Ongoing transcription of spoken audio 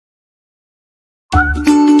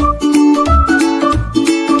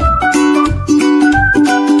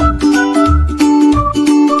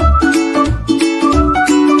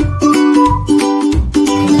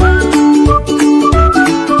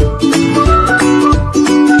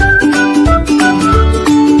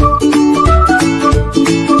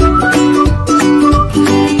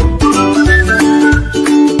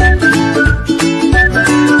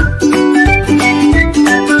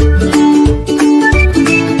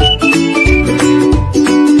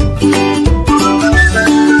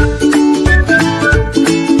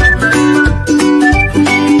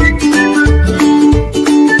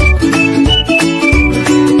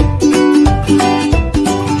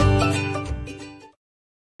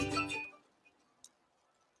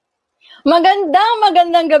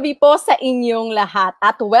Magandang gabi po sa inyong lahat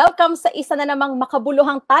at welcome sa isa na namang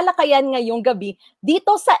makabuluhang talakayan ngayong gabi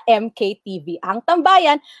dito sa MKTV, ang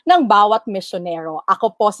tambayan ng bawat misyonero.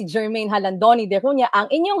 Ako po si Jermaine Halandoni de Ruña,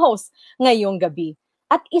 ang inyong host ngayong gabi.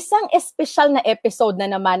 At isang espesyal na episode na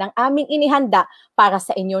naman ang aming inihanda para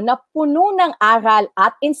sa inyo na puno ng aral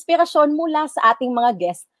at inspirasyon mula sa ating mga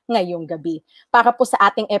guests ngayong gabi. Para po sa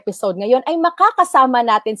ating episode ngayon ay makakasama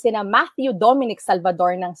natin sina Matthew Dominic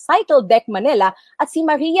Salvador ng Cycle Deck Manila at si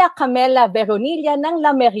Maria Camela Veronilla ng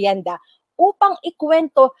La Merienda upang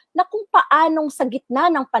ikwento na kung paanong sa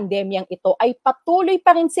gitna ng pandemyang ito ay patuloy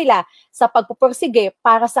pa rin sila sa pagpupursige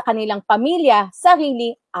para sa kanilang pamilya,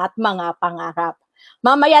 sarili at mga pangarap.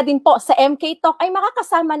 Mamaya din po sa MK Talk ay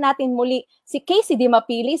makakasama natin muli si Casey Di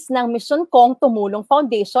Mapilis ng Mission Kong Tumulong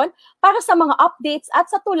Foundation para sa mga updates at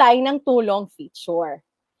sa Tulay ng Tulong feature.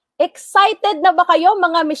 Excited na ba kayo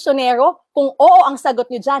mga misyonero? Kung oo ang sagot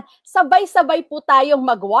nyo dyan, sabay-sabay po tayong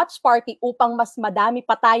mag-watch party upang mas madami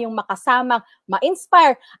pa tayong makasamang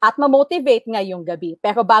ma-inspire at ma-motivate ngayong gabi.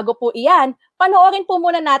 Pero bago po iyan, panoorin po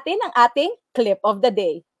muna natin ang ating clip of the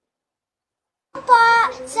day. Po,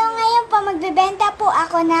 so ngayon po magbebenta po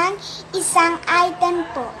ako ng isang item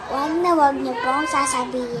po. Wag niyo pong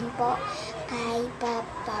sasabihin po kay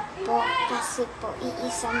Papa po kasi po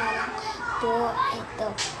iisa na lang po ito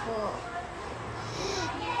po.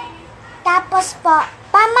 Tapos po,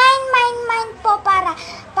 pamain po para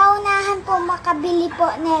paunahan po makabili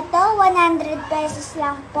po neto. 100 pesos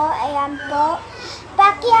lang po. Ayan po.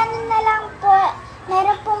 Pakiano na lang po.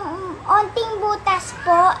 Meron pong onting butas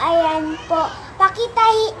po. Ayan po.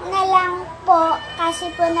 Pakitahi na lang po kasi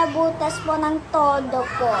po nabutas po ng todo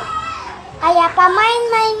po. Kaya pamain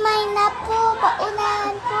na po.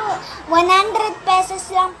 Paunahan po. 100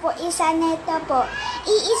 pesos lang po isa nito po.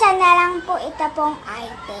 Iisa na lang po ito pong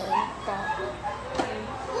item po.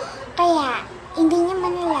 Kaya hindi niya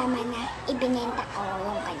manalaman na ibinenta ko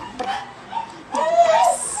yung kanyang bra.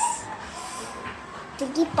 Nabutas.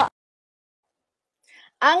 Sige po.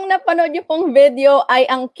 Ang napanood niyo pong video ay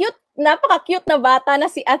ang napaka-cute na bata na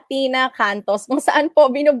si Athena Cantos kung saan po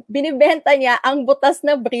binibenta niya ang butas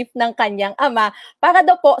na brief ng kanyang ama para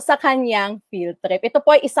daw po sa kanyang field trip. Ito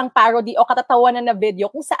po ay isang parody o katatawanan na video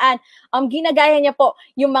kung saan ginagaya niya po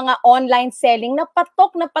yung mga online selling na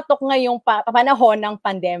patok ngayong panahon ng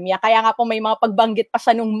pandemya. Kaya nga po may mga pagbanggit pa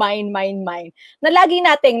siya nung mine na lagi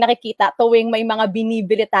nating nakikita tuwing may mga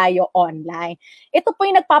binibili tayo online. Ito po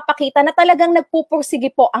yung nagpapakita na talagang nagpupursige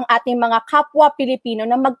po ang ating mga kapwa Pilipino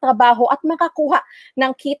na magtrabaho at makakuha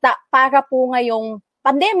ng kita para po ngayong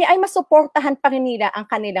pandemya ay masuportahan pa rin nila ang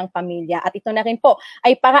kanilang pamilya. At ito na rin po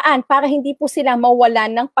ay paraan para hindi po sila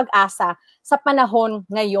mawalan ng pag-asa sa panahon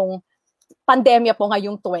ngayong pandemya po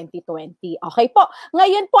ngayong 2020. Okay po,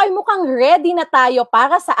 ngayon po ay mukhang ready na tayo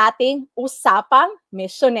para sa ating Usapang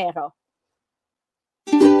Misyonero.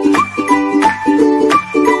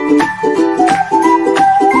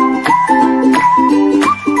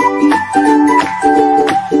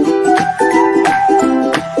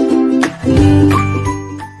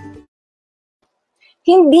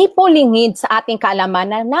 Hindi po lingid sa ating kaalaman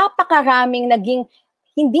na napakaraming naging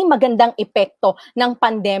hindi magandang epekto ng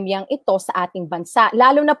pandemyang ito sa ating bansa,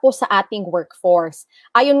 lalo na po sa ating workforce.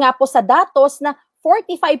 Ayon nga po sa datos na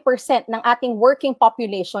 45% ng ating working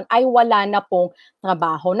population ay wala na pong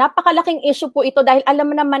trabaho. Napakalaking issue po ito dahil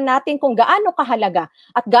alam naman natin kung gaano kahalaga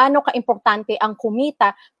at gaano kaimportante ang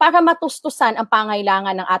kumita para matustusan ang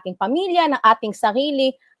pangailangan ng ating pamilya, ng ating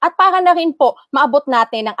sarili, at para na rin po maabot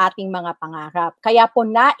natin ang ating mga pangarap. Kaya po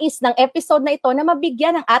nais ng episode na ito na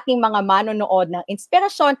mabigyan ng ating mga manonood ng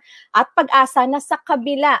inspirasyon at pag-asa na sa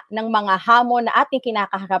kabila ng mga hamon na ating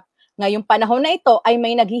kinakaharap ngayong panahon na ito ay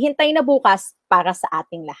may naghihintay na bukas para sa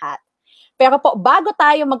ating lahat. Pero po, bago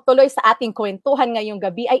tayo magtuloy sa ating kwentuhan ngayong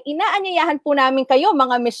gabi, ay inaanyayahan po namin kayo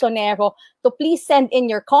mga misyonero to please send in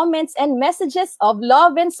your comments and messages of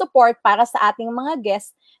love and support para sa ating mga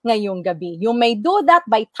guests ngayong gabi. You may do that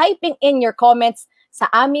by typing in your comments sa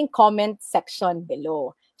aming comment section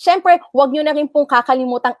below. Siyempre, huwag nyo na rin pong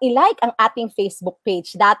kakalimutang i-like ang ating Facebook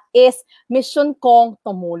page. That is Mission Kong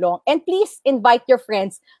Tumulong. And please invite your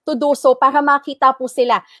friends to do so para makita po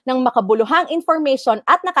sila ng makabuluhang information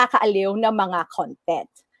at nakakaaliw na mga content.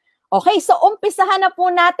 Okay, so umpisahan na po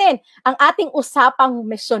natin ang ating usapang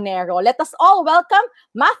misyonero. Let us all welcome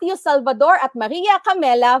Matthew Salvador at Maria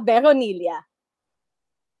Camela Veronilla.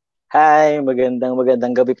 Hi,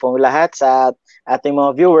 magandang gabi po lahat sa ating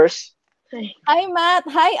mga viewers. Hi, Matt.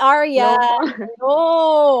 Hi, Arya.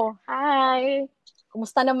 Hello. Hi.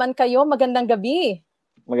 Kumusta naman kayo? Magandang gabi.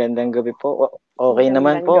 Magandang gabi po. Okay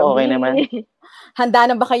naman po. Okay naman. Handa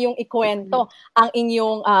na ba kayong ikwento ang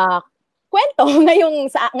inyong kwento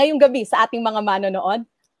ngayong gabi sa ating mga manonood?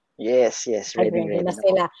 Yes, ready Na na po.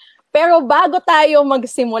 sila. Pero bago tayo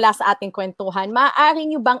magsimula sa ating kwentuhan, maaari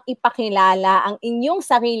niyo bang ipakilala ang inyong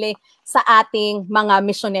sarili sa ating mga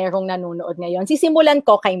misyonerong nanonood ngayon? Sisimulan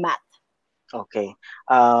ko kay Matt. Okay.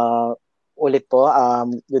 Ulit po,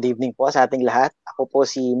 good evening po sa ating lahat. Ako po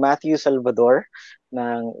si Matthew Salvador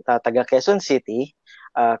ng taga Quezon City,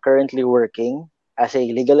 currently working as a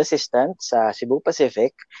legal assistant sa Cebu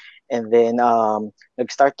Pacific. And then,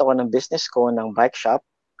 nag-start ako ng business ko ng bike shop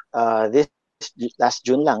this last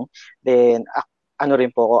June lang. Then, ano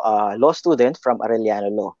rin po ako, law student from Arellano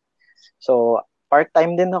Law. So,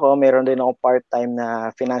 part-time din ako. Meron din ako part-time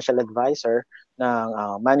na financial advisor ng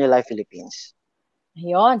Manulife Philippines.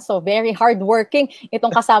 Ayun, so very hardworking.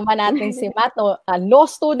 Itong kasama natin si Matt, law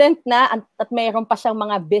student na at mayroon pa siyang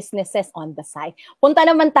mga businesses on the side. Punta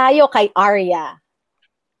naman tayo kay Arya.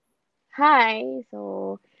 Hi!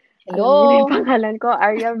 So, hello. Alam niyo yung pangalan ko,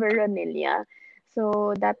 Arya Veronilla.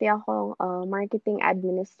 So, dati akong marketing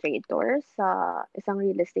administrator sa isang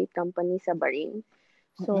real estate company sa Baring.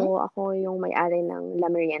 So, ako yung may-ari ng La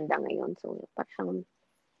Merienda ngayon. So, parang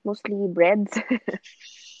mostly breads.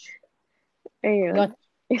 Ayun.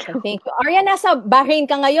 So, thank you. Arya, nasa Bahrain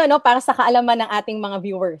ka ngayon, no? Para sa kaalaman ng ating mga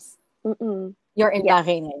viewers. You're in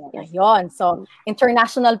Bahrain ngayon. Yes. Ayun. So,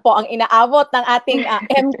 international po ang inaabot ng ating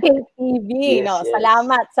MKTV. Yes.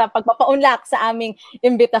 Salamat sa pagpapaunlak sa aming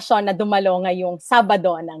imbitasyon na dumalo ngayong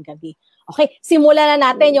Sabado ng gabi. Okay, simulan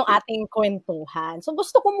na natin yung ating kwentuhan. So,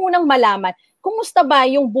 gusto ko munang malaman, kumusta ba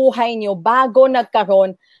yung buhay nyo bago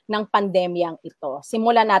nagkaroon ng pandemyang ito?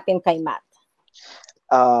 Simulan natin kay Matt.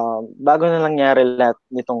 Bago na nangyari lahat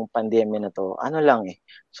nitong pandemya na to,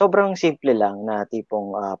 sobrang simple lang na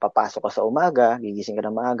tipong papasok ka sa umaga, gigising ka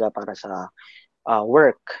na maaga para sa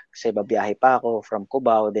work. Kasi babiyahe pa ako from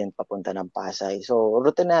Cubao, then papunta ng Pasay. So,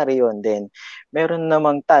 routinary yun. Then, meron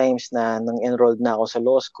namang times na nang enrolled na ako sa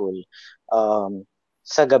law school,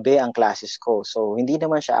 sa gabi ang classes ko. So, hindi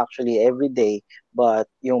naman siya actually everyday,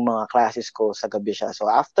 but yung mga classes ko sa gabi siya.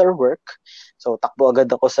 So, after work, so takbo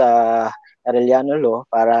agad ako sa Arellano Law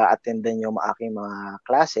para attendan yung aking mga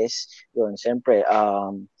classes. Yun, siyempre,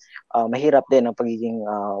 mahirap din ang pagiging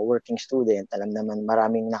working student. Alam naman,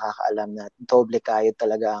 maraming nakakaalam na doble kayod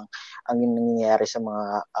talaga ang nangyayari sa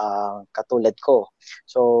mga katulad ko.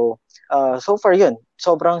 So, so far yun,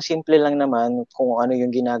 sobrang simple lang naman kung ano yung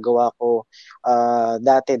ginagawa ko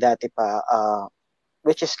dati pa,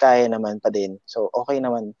 which is kaya naman pa din. So, okay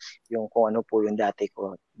naman yung kung ano po yung dati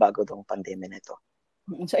ko bago tong pandemya na ito.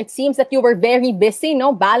 So it seems that you were very busy,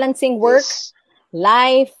 no? Balancing work,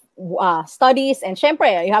 life, studies, and syempre,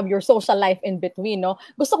 you have your social life in between, no?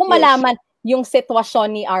 Gusto ko malaman yung sitwasyon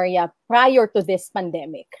ni Arya prior to this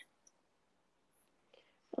pandemic.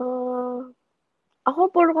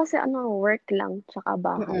 Ako puro kasi work lang, tsaka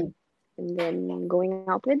bahay. And then, going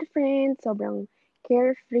out with friends, sobrang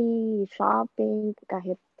carefree, shopping,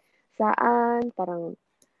 kahit saan, parang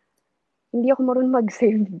hindi ako marunong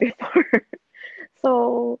mag-save before.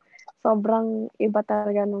 So, sobrang iba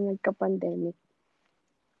talaga nung nagka-pandemic.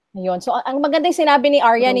 Ayun. So, ang magandang sinabi ni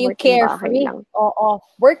Arya na yung carefree. Oo.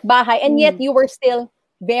 Work, bahay. And yet, you were still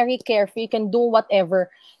very carefree. You can do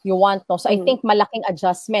whatever you want. No? So, I think malaking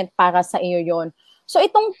adjustment para sa iyo yon. So,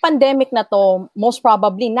 itong pandemic na to, most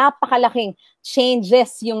probably, napakalaking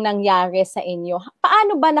changes yung nangyari sa inyo.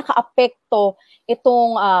 Paano ba naka-apekto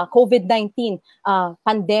itong COVID-19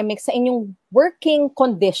 pandemic sa inyong working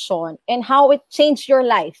condition and how it changed your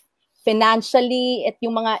life financially at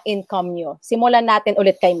yung mga income nyo? Simulan natin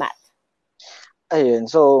ulit kay Matt. Ayun,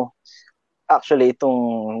 so actually itong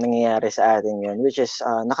nangyayari sa atin yun, which is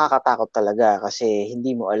nakakatakot talaga kasi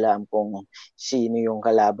hindi mo alam kung sino yung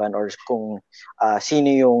kalaban or kung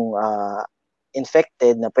sino yung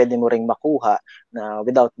infected na pwede mo ring makuha na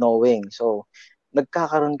without knowing. So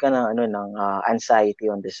nagkakaroon ka ng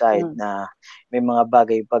anxiety on the side na may mga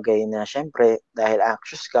bagay-bagay na syempre dahil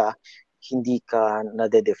anxious ka, hindi ka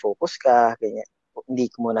nade-defocus ka, ganyan.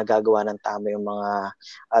 Hindi mo nagagawa ng tama yung mga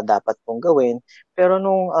dapat mong gawin. Pero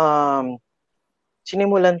nung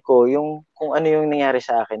sinimulan ko yung kung ano yung nangyari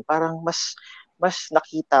sa akin, parang mas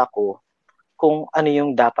nakita ko kung ano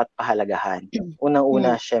yung dapat pahalagahan.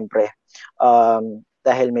 Unang-una, syempre,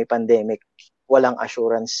 dahil may pandemic, walang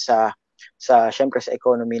assurance syempre sa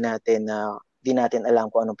economy natin na di natin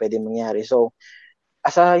alam kung anong pwede mangyari. So,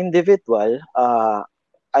 as a individual,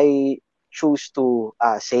 I choose to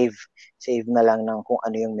save na lang ng kung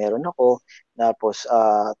ano yung meron ako.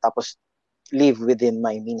 Tapos live within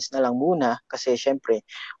my means na lang muna kasi syempre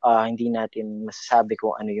hindi natin masasabi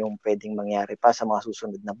kung ano yung pwedeng mangyari pa sa mga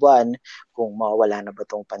susunod na buwan kung mawawala na ba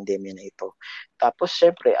tong pandemya na ito. Tapos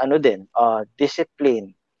syempre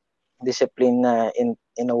discipline na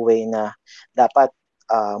in a way na dapat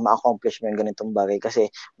ma-accomplish mo yung ganitong bagay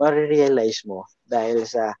kasi ma-realize mo dahil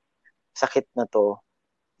sa sakit na to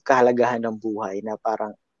kahalagahan ng buhay na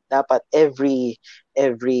parang dapat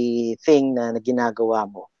everything na ginagawa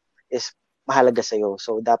mo is mahalaga sa'yo.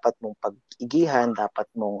 So, dapat mong pag-igihan, dapat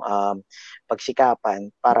mong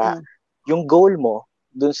pagsikapan para yung goal mo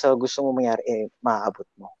dun sa gusto mong mangyari, maaabot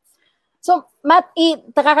mo. So, Matt,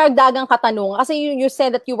 kakagdagang katanungan, kasi you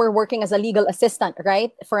said that you were working as a legal assistant,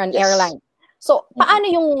 right? For an airline. So, paano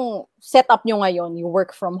yung setup nyo ngayon? You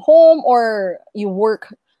work from home or you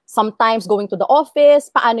work sometimes going to the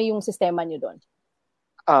office? Paano yung sistema nyo doon?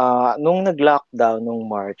 Nung nag-lockdown nung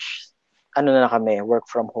March, na kami, work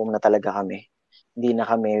from home na talaga kami. Hindi na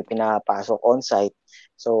kami pinapasok on-site.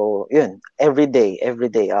 So, yun, every day,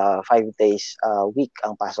 5 days a week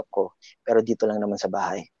ang pasok ko. Pero dito lang naman sa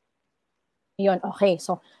bahay. Yun, okay.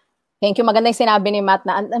 So, thank you. Maganda yung sinabi ni Matt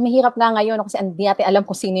na mahirap nga ngayon kasi hindi natin alam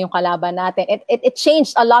kung sino yung kalaban natin. It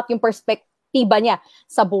changed a lot yung perspektiba niya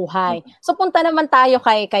sa buhay. So, punta naman tayo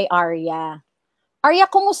kay Arya. Arya,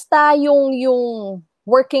 kumusta yung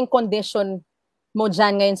working condition mo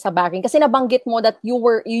dyan ngayon sa Bahrain? Kasi nabanggit mo that you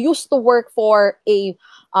used to work for a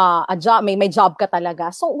job, may job ka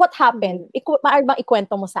talaga. So what happened? Maaari bang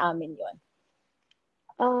ikwento mo sa amin yon?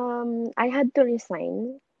 I had to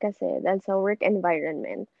resign kasi that's a work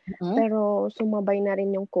environment. Pero sumabay na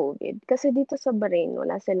rin yung COVID. Kasi dito sa Bahrain,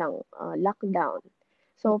 wala silang lockdown.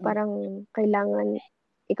 So parang kailangan,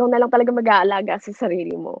 ikaw na lang talaga mag-aalaga sa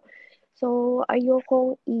sarili mo. So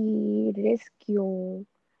ayokong i-risk yung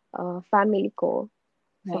family ko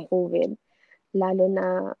sa COVID. Lalo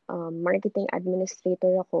na marketing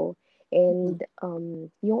administrator ako. And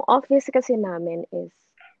yung office kasi namin is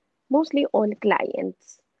mostly all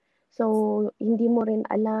clients. So, hindi mo rin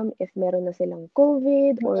alam if meron na silang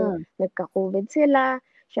COVID or nagka-COVID sila.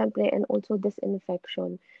 Syempre, and also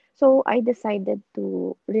disinfection. So, I decided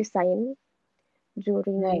to resign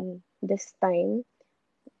during this time.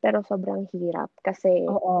 Pero sobrang hirap kasi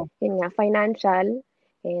yun nga, financial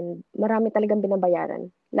and marami talagang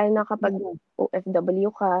binabayaran. Lalo na kapag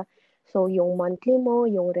OFW ka, so yung monthly mo,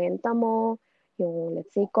 yung renta mo, yung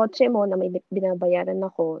let's say kotse mo na may binabayaran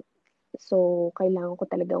ako, so kailangan ko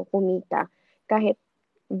talagang kumita kahit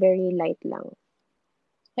very light lang.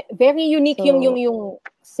 Very unique yung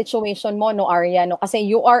situation mo, no, Arya, no? Kasi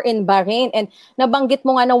you are in Bahrain and nabanggit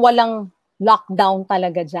mo nga na walang lockdown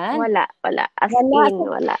talaga dyan. Wala. As in,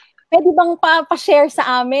 wala. Pwede bang pa-share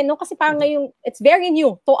sa amin, no? Kasi parang ngayon, it's very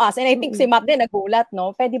new to us. And I think si Matt din nagulat,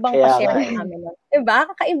 no? Pwede bang pa-share sa amin, no? Diba?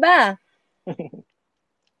 Kakaiba.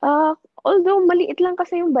 Although maliit lang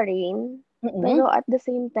kasi yung Bahrain, pero at the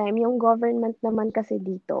same time, yung government naman kasi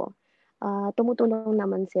dito, tumutulong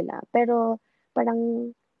naman sila. Pero parang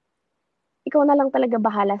ikaw na lang talaga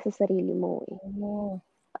bahala sa sarili mo.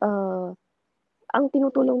 Ang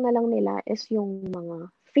tinutulong na lang nila is yung mga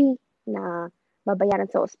fee na babayaran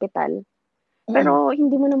sa ospital. Pero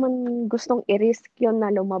hindi mo naman gustong i-risk yun na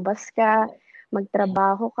lumabas ka,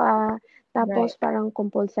 magtrabaho ka, tapos parang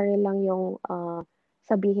compulsory lang yung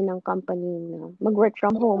sabihin ng company na mag-work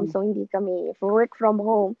from home. So, hindi kami work from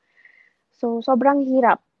home. So, sobrang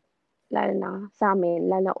hirap. Lalo na sa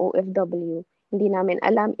amin, lalo na OFW. Hindi namin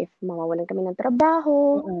alam if mawawalan kami ng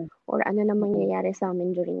trabaho or ano na mangyayari sa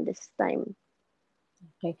amin during this time.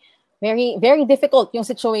 Okay. Very, very difficult yung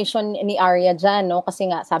situation ni Arya dyan, no? Kasi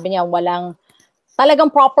nga, sabi niya, walang talagang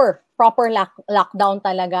proper lockdown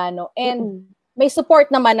talaga, no? And may support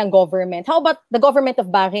naman ng government. How about the government of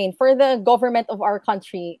Bahrain? For the government of our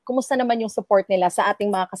country, kumusta naman yung support nila sa ating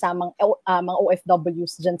mga kasamang mga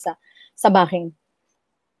OFWs dyan sa Bahrain?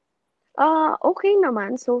 Okay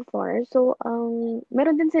naman so far. So,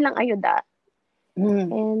 meron din silang ayuda.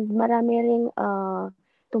 And marami ring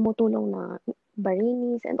tumutulong na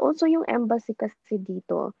Bahrainis. And also yung embassy kasi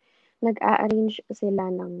dito, nag-a-arrange sila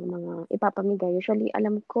ng mga ipapamigay. Usually,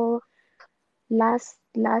 alam ko, last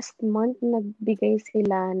month, nagbigay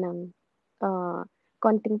sila ng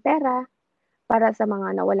konting pera para sa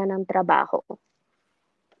mga nawala ng trabaho.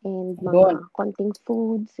 And mga konting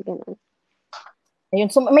foods, gano'n. Ayun,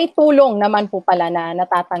 so may tulong naman po pala na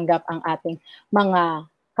natatanggap ang ating mga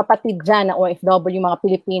kapatid dyan na OFW, mga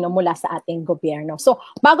Pilipino mula sa ating gobyerno. So,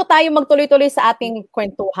 bago tayo magtuloy-tuloy sa ating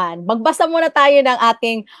kwentuhan, magbasa muna tayo ng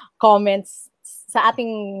ating comments sa ating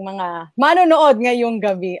mga manonood ngayong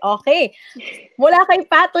gabi. Okay. Mula kay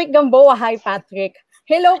Patrick Gamboa. Hi, Patrick.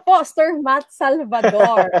 Hello po, Sir Matt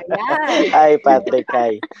Salvador. Ayan. Hi, Patrick.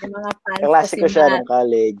 Hi. Yung mga fans Klase ko ko si siya Matt. nung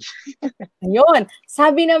college. Ayun.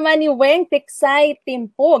 Sabi naman ni Weng Tiksay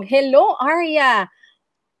Timpog, hello, Arya.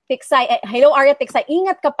 Hello, Arya Tiksay.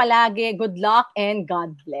 Ingat ka palagi. Good luck and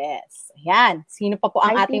God bless. Ayan. Sino pa po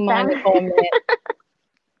ang Hi, ating tita. mga comment?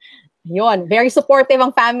 Ayun. Very supportive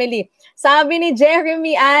ang family. Sabi ni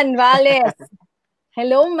Jeremy Ann Valles,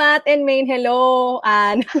 hello, Matt and Maine. Hello,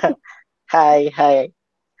 Ann. Hi.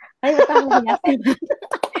 Ay, matawag natin.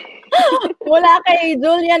 Mula kay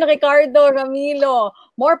Julian Ricardo Ramilo.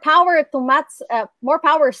 More power,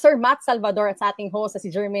 Sir Matt Salvador at sa ating host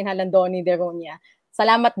si Jermaine Halandoni de Ronia.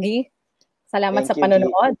 Salamat, Gi. Salamat Thank sa you,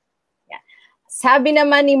 panonood. Yeah. Sabi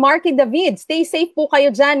naman ni Marky David, stay safe po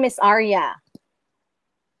kayo dyan, Miss Arya.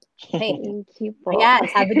 Hey. Thank you po. Ayan,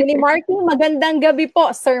 sabi din ni Marky, magandang gabi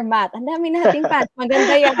po, Sir Matt. Ang dami nating fans.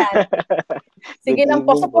 Maganda yan. Sige lang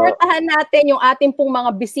po, supportahan natin yung ating pong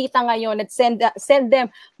mga bisita ngayon at send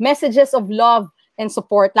them messages of love and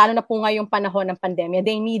support, lalo na po ngayong panahon ng pandemya.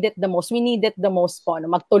 They need it the most. We need it the most po.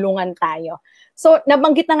 No? Magtulungan tayo. So,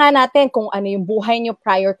 nabanggit na nga natin kung ano yung buhay nyo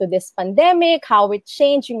prior to this pandemic, how it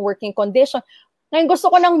changed, yung working condition. Ngayon,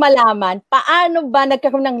 gusto ko nang malaman, paano ba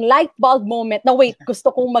nagkaroon ng light bulb moment na wait,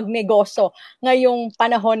 gusto kong magnegosyo ngayong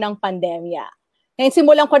panahon ng pandemya? Ngayon,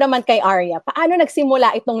 simulan ko naman kay Arya. Paano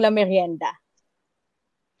nagsimula itong La Merienda?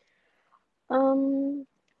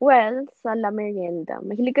 Well, sa La Merienda,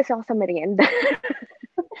 mahilig kasi ako sa merienda.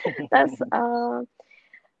 Tapos,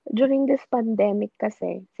 during this pandemic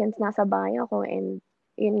kasi, since nasa bahay ako and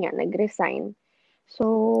yun nga, nag-resign.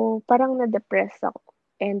 So, parang na-depress ako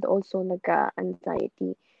and also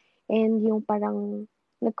nagka-anxiety. And yung parang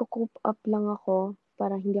nagko-cope up lang ako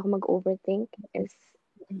para hindi ako mag-overthink is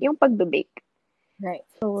yung pagbe-bake. Right.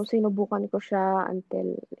 So, sinubukan ko siya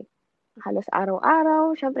until like, halos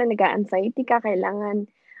araw-araw. Siyempre, nag-anxiety ka. Kailangan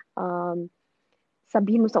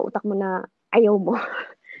sabihin mo sa utak mo na ayaw mo.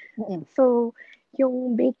 So,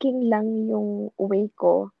 yung baking lang yung way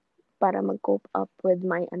ko para mag-cope up with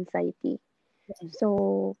my anxiety.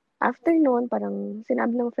 So, after noon, parang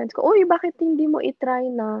sinabi ng friends ko, uy, bakit hindi mo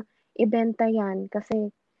i-try na ibenta yan?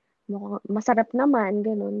 Kasi masarap naman,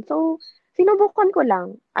 ganun. So, sinubukan ko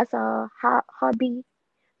lang as a hobby.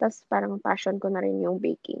 Tapos parang passion ko na rin yung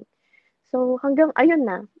baking. So, hanggang, ayun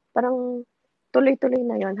na. Parang tuloy-tuloy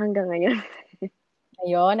na yon hanggang ngayon.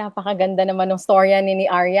 Ayun, napakaganda naman ng storya ni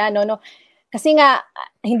Arya, no? Kasi nga,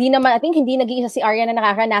 hindi nag-iisa si Arya na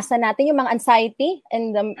nakakanasan natin yung mga anxiety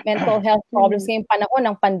and the mental health problems ngayong panahon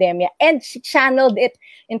ng pandemya. And she channeled it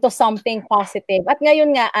into something positive. At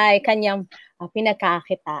ngayon nga ay kanyang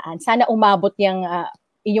pinagkakitaan. Sana umabot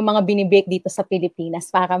yung mga binibake dito sa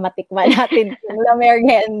Pilipinas para matikman natin yung La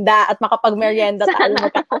Merienda at makapag-merienda tayo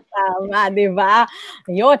magkakasama, di ba?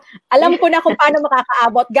 Ayun. Alam ko na kung paano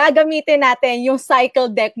makakaabot. Gagamitin natin yung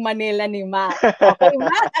Cycle Deck Manila ni Matt. Okay,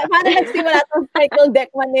 Matt? Paano nagsimula itong Cycle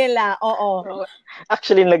Deck Manila? Oo.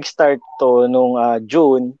 Actually, nag-start to nung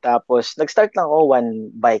June. Tapos, nag-start lang ako,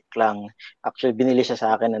 one bike lang. Actually, binili siya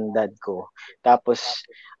sa akin ng dad ko. Tapos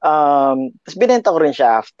binenta ko rin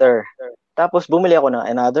siya after. Tapos bumili ako ng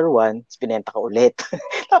another one, binenta ko ulit.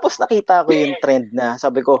 Tapos nakita ko yung trend na,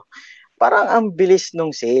 sabi ko, parang ang bilis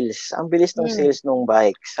nung sales. Ang bilis nung sales nung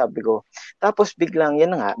bike, sabi ko. Tapos biglang,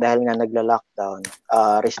 yan nga, dahil nga nagla-lockdown,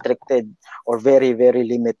 restricted or very, very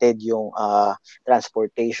limited yung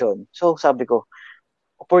transportation. So sabi ko,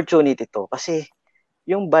 opportunity to. Kasi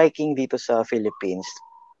yung biking dito sa Philippines,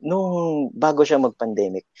 nung bago siya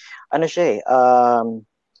mag-pandemic,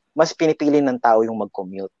 mas pinipili ng tao yung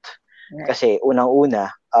mag-commute. Kasi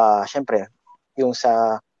unang-una, syempre, yung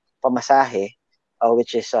sa pamasahe,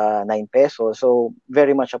 which is 9 pesos, so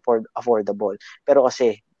very much affordable. Pero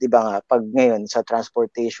kasi, di ba nga, pag ngayon sa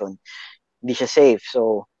transportation, hindi siya safe.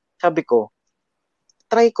 So, sabi ko,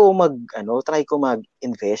 try ko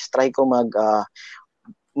mag-invest, try ko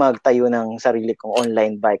magtayo ng sarili kong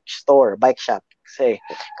online bike shop.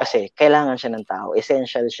 Kasi kailangan siya ng tao,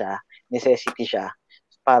 essential siya, necessity siya,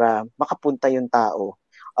 para makapunta yung tao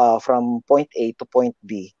from point A to point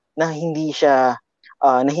B na hindi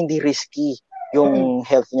risky yung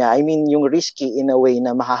health niya. I mean, yung risky in a way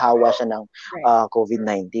na mahahawa siya ng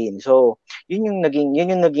COVID-19. So, yun yung naging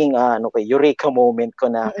eureka moment ko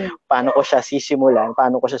na paano ko siya simulan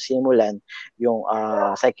yung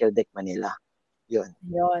Cycle Deck Manila. Yun.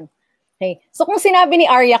 Okay. So, kung sinabi ni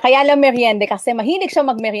Arya, kaya La Merienda kasi mahilig siya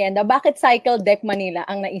magmerienda, bakit Cycle Deck Manila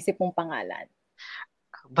ang naisip mong pangalan?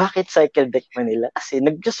 Bakit Cycle Deck Manila? Kasi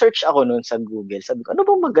nag-search ako noon sa Google. Sabi ko, ano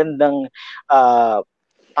bang magandang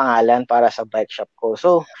pangalan para sa bike shop ko?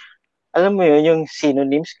 So, alam mo yun, yung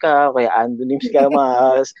synonyms ka, kaya antonyms ka,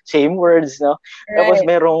 mga same words, no? Tapos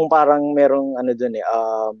Right. merong ano dun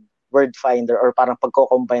word finder or parang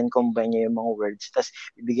pagko-combine niya yung mga words. Tapos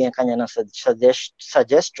bibigyan kanya ng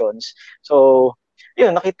suggestions. So,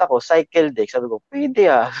 yun, nakita ko, cycle deck. Sabi ko, pwede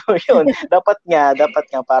ah. So, yun, dapat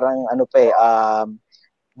nga parang ano pa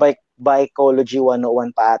Bikeology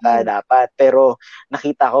 101 pa ata dapat. Pero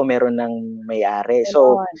nakita ko meron ng may-ari.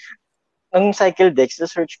 So, Ganon. ng cycle decks, sa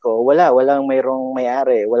search ko, walang mayroong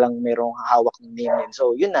may-ari, walang mayroong hawak ng name.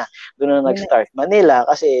 So, yun na, doon na Yun na. nag-start. Manila,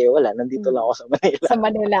 kasi nandito lang ako sa Manila. Sa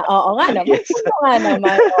Manila. Oo nga naman. Yes. Oo nga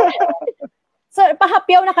naman. So,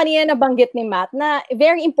 pahapyaw na kanina nabanggit ni Matt na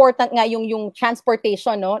very important nga yung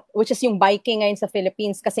transportation, no? Which is yung biking ngayon sa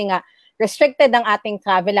Philippines kasi nga restricted ang ating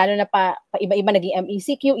travel, lalo na pa iba-iba naging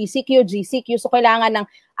MECQ, ECQ, GCQ. So, kailangan ng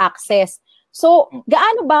access. So,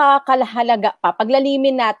 gaano ba kahalaga pa?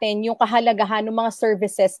 Paglalimin natin yung kahalagahan ng mga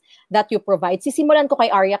services that you provide. Sisimulan ko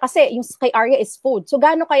kay Arya kasi yung kay Arya is food. So,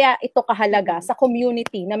 gaano kaya ito kahalaga sa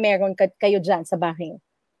community na meron kayo dyan sa Bahrain?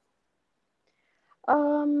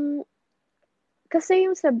 Kasi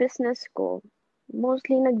yung sa business ko,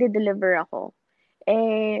 mostly nagde-deliver ako.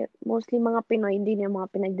 Mostly mga Pinoy, hindi na yung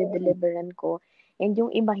mga pinagde-deliveran ko. And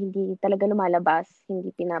yung iba, hindi talaga lumalabas,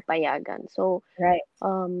 hindi pinapayagan. So, Right.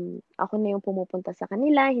 ako na yung pumupunta sa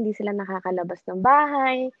kanila, hindi sila nakakalabas ng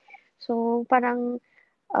bahay. So, parang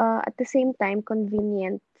at the same time,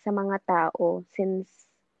 convenient sa mga tao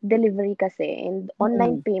since delivery kasi and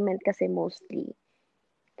online payment kasi mostly.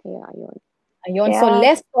 Kaya, ayun. Ayun, Kaya, so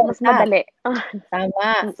less mas contact. madali.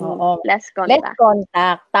 Tama. Oo. Less Less contact.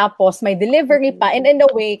 contact. Tapos may delivery pa. And in a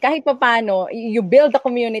way, kahit pa paano, you build a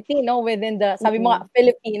community, no, within the, sabi mo nga,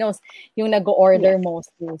 Filipinos, yung nag-order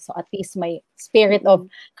mostly. So at least may spirit of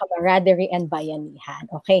camaraderie and bayanihan.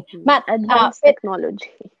 Okay. Matt, advanced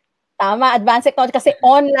technology. Tama, advanced technology kasi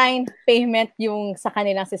online payment yung sa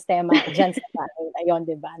kanilang sistema dyan sa Bahrain. Ayun,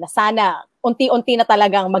 di ba? Na sana unti-unti na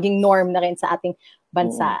talagang maging norm na rin sa ating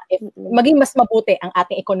bansa. If maging mas mabuti ang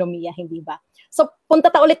ating ekonomiya, hindi ba? So, punta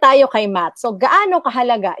ulit tayo kay Matt. So, gaano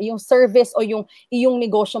kahalaga yung service o yung iyong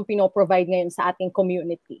negosyong pino-provide ngayon sa ating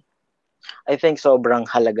community? I think sobrang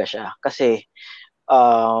halaga siya kasi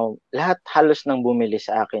lahat halos nang bumili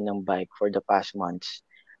sa akin ng bike for the past months,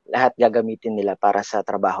 lahat gagamitin nila para sa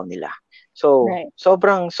trabaho nila. So,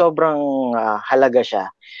 sobrang halaga siya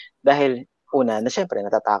dahil una, na siyempre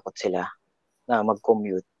natatakot sila na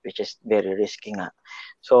mag-commute, which is very risky nga.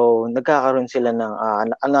 So, nagkakaroon sila ng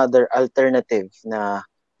another alternative na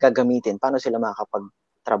gagamitin. Paano sila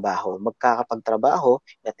makakapagtrabaho? Magkakapagtrabaho,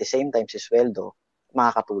 at the same time, si sweldo,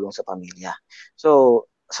 makakatulong sa pamilya. So,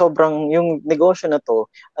 sobrang, yung negosyo na to,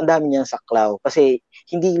 ang dami niyang saklaw. Kasi,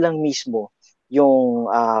 hindi lang mismo yung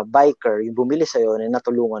biker, yung bumili sa'yo na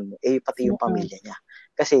natulungan mo, pati yung pamilya niya.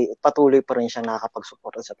 Kasi patuloy pa rin siya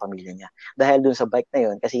nakakapag-suporta sa pamilya niya. Dahil dun sa bike na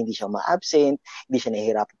yun, kasi hindi siya ma-absent, hindi siya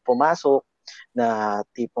nahihirapan pumasok, na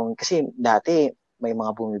tipong, kasi dati may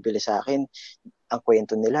mga bumibili sa akin, ang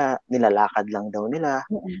kwento nila, nilalakad lang daw nila.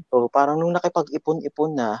 So parang nung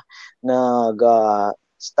nakipag-ipon-ipon na,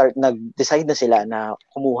 nag-decide na sila na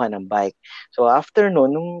kumuha ng bike. So after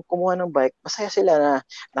noon, nung kumuha ng bike, masaya sila na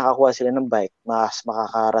nakakuha sila ng bike, mas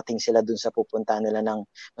makakarating sila dun sa pupuntahan nila ng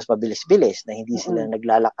mas mabilis-bilis na hindi sila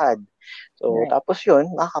naglalakad. So tapos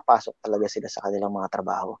yun, makakapasok talaga sila sa kanilang mga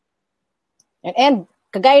trabaho. And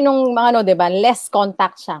kagaya nung mga 'di ba, less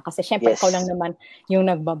contact siya kasi syempre ikaw lang naman yung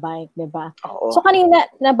nagbabike, 'di ba? So kanina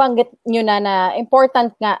nabanggit niyo na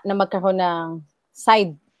important nga na magkaroon ng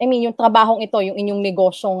yung trabahong ito, yung inyong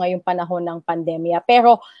negosyo ngayong panahon ng pandemya.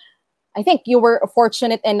 Pero I think you were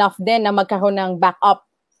fortunate enough din na magkaroon ng backup,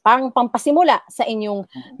 parang pampasimula sa inyong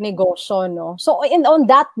negosyo, no? So on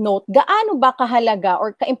that note, gaano ba kahalaga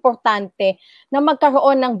or kaimportante na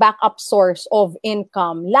magkaroon ng backup source of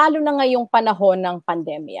income, lalo na ngayong panahon ng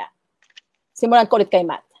pandemya? Simulan ko ulit kay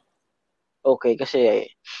Matt. Okay, kasi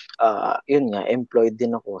yun nga, employed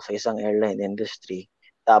din ako sa isang airline industry.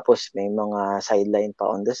 Tapos may mga sideline pa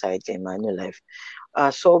on the side kay Manulife.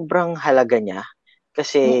 Sobrang halaga niya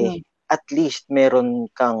kasi at least meron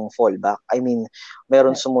kang fallback. I mean,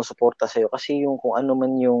 meron sumusuporta sa'yo kasi yung kung ano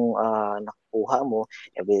man yung nakukuha mo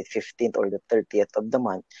every 15th or the 30th of the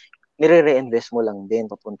month, nire-reinvest mo lang din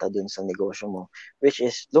papunta dun sa negosyo mo, which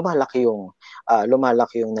is lumalaki yung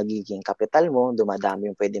nagiging capital mo,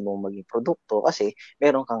 dumadami yung pwede mong maging produkto kasi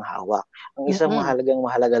meron kang hawak. Ang isang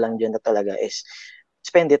mahalaga lang dyan na talaga is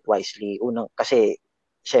spend it wisely. Unang, kasi,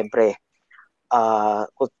 syempre,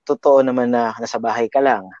 totoo naman na nasa bahay ka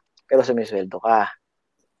lang, pero sumisweldo ka.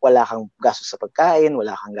 Wala kang gastos sa pagkain,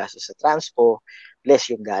 wala kang gastos sa transpo, less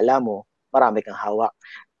yung gala mo, marami kang hawak.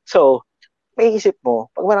 So, may isip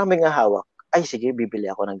mo, pag maraming nga hawak, ay sige,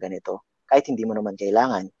 bibili ako ng ganito. Kahit hindi mo naman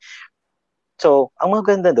kailangan. So, ang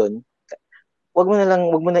maganda doon, wag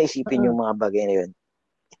mo na isipin yung mga bagay na yun.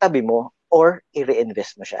 Itabi mo or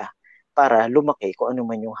i-reinvest mo siya para lumaki kung ano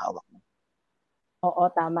man yung hawak mo. Oo,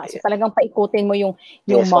 tama. So Ayan. talagang paikutin mo yung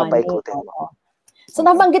Yes, money. papaikutin mo. Oo. So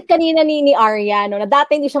nabanggit kanina ni Arya no, na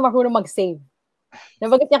dati hindi siya marunong mag-save.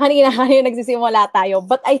 Nabanggit niya kanina nagsisimula tayo.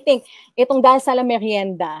 But I think itong dahil sa La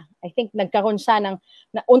Merienda, I think nagkaroon siya ng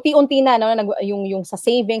unti-unti na no, yung sa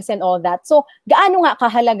savings and all that. So gaano nga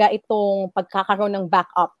kahalaga itong pagkakaroon ng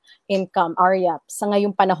backup income, Arya, sa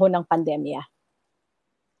ngayong panahon ng pandemya?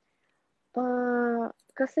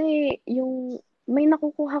 Kasi yung may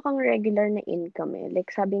nakukuha kang regular na income eh.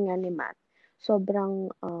 Like sabi nga ni Matt,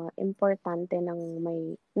 sobrang importante ng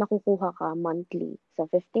may nakukuha ka monthly sa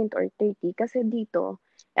 15th or 30 kasi dito,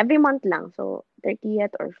 every month lang. So,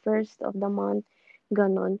 30th or 1st of the month,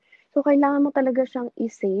 ganon. So, kailangan mo talaga siyang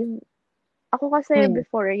i-save. Ako kasi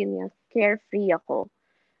before, yun nga, carefree ako.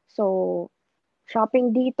 So,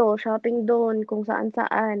 shopping dito, shopping doon, kung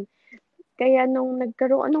saan-saan. Kaya nung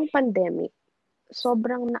nagkaroon ng pandemic,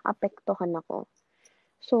 sobrang naapektuhan ako.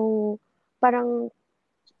 So, parang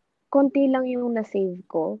konti lang yung na-save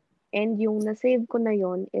ko. And yung na-save ko na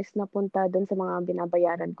yon is napunta doon sa mga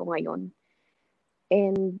binabayaran ko ngayon.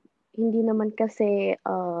 And hindi naman kasi,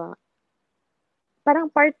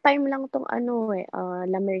 parang part-time lang tong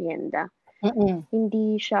La Merienda.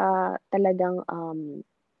 Hindi siya talagang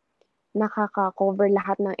nakaka-cover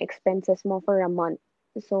lahat ng expenses mo for a month.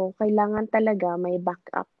 So, kailangan talaga may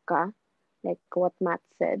backup ka, like what Matt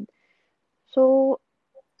said. So,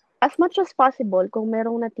 as much as possible, kung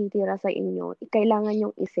merong natitira sa inyo, kailangan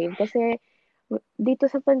yung i-save. Kasi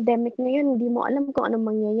dito sa pandemic ngayon, hindi mo alam kung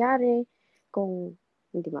anong mangyayari. Kung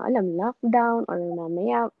hindi mo alam, lockdown, or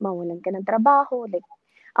mamaya mawalan ka ng trabaho. Like,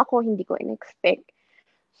 ako, hindi ko in-expect.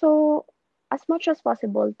 So, as much as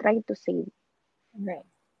possible, try to save. Right.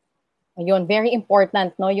 Ayun, very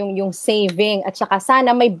important no yung saving at saka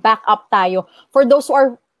sana may backup tayo for those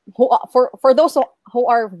who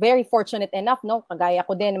are very fortunate enough no, kagaya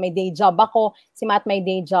ko din, may day job ako, si Matt may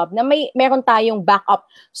day job, na meron tayong backup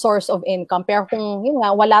source of income. Pero kung yun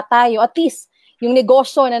nga wala tayo, at least yung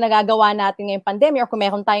negosyo na nagagawa natin ngayong pandemya or kung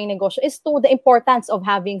meron tayong negosyo is to the importance of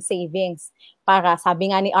having savings. Para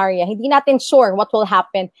sabi nga ni Arya, hindi natin sure what will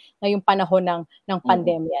happen ngayong panahon ng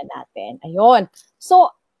pandemya natin. Ayun.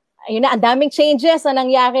 So, ayun na, ang daming changes na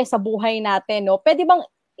nangyari sa buhay natin, no? Pwede bang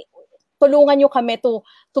tulungan nyo kami to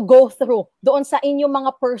go through doon sa inyong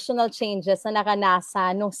mga personal changes na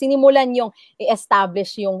naranasan nung sinimulan yung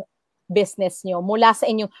i-establish yung business nyo mula sa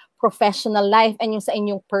inyong professional life and yung sa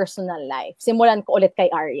inyong personal life? Simulan ko ulit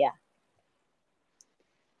kay Arya.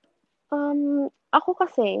 Ako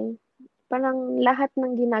kasi, parang lahat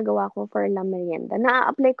ng ginagawa ko for La Merienda,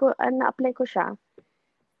 na-apply ko siya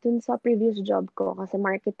dun sa previous job ko kasi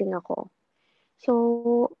marketing ako.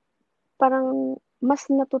 So, parang mas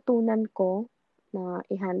natutunan ko na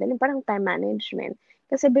i-handle yung parang time management.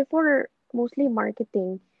 Kasi before, mostly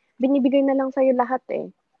marketing, binibigay na lang sa'yo lahat eh.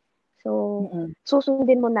 So,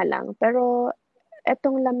 susundin mo na lang. Pero,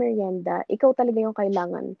 etong La Merienda, ikaw talaga yung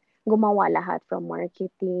kailangan gumawa lahat from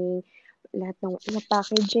marketing, lahat ng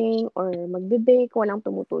packaging, or magbe-bake, walang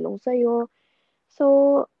tumutulong sa'yo.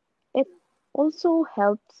 So, it also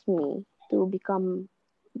helps me to become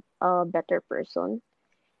a better person,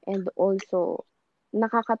 and also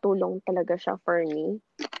nakakatulong talaga siya for me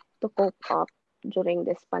to cope up during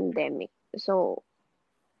this pandemic. So,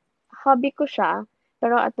 hobby ko siya,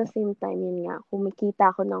 pero at the same time, yun nga,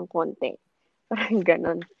 kumikita ako ng konti. Parang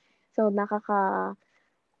ganun. So,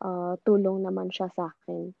 tulong naman siya sa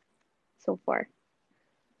akin so far.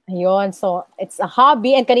 Ayun, so it's a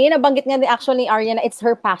hobby. And kanina banggit nga actually Arya na it's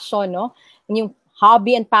her passion, no? And yung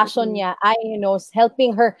hobby and passion niya ay,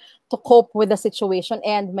 helping her to cope with the situation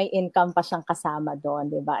and may income pa siyang kasama doon,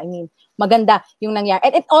 di ba? I mean, maganda yung nangyari.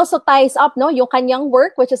 And it also ties up, no? Yung kanyang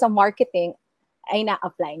work, which is a marketing, ay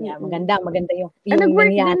na-apply niya. Maganda yung nag-work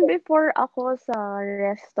nangyari. din before ako sa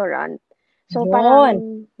restaurant. So,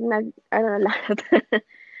 parang lahat.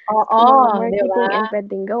 Oo, marketing diba? and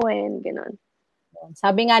pwedeng gawin, gano'n.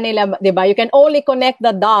 Sabi nga nila, 'di ba, you can only connect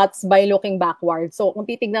the dots by looking backward. So, kung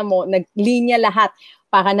titignan mo, naglinya lahat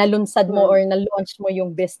para nalunsad mo or na-launch mo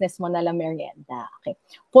yung business mo na La Merienda. Okay.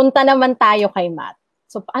 Punta naman tayo kay Matt.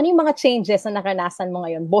 So, ano yung mga changes na naranasan mo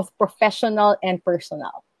ngayon, both professional and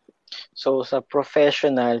personal? So, sa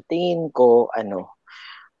professional, tingin ko,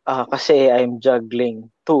 kasi I'm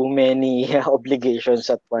juggling too many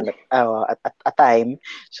obligations at a time.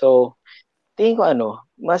 So, tingin ko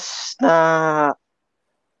mas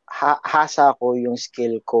hasa ko yung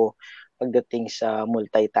skill ko pagdating sa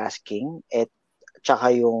multitasking at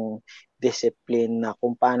tsaka yung discipline na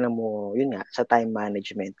kung paano mo, yun nga, sa time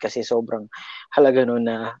management. Kasi sobrang halaga nun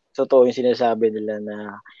na, totoo yung sinasabi nila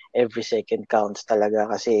na every second counts talaga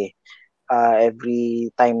kasi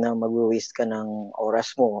every time na mag-waste ka ng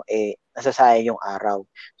oras mo, nasasayang yung araw.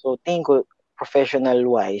 So, tingin ko,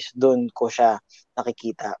 professional-wise, doon ko siya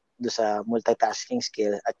nakikita do sa multitasking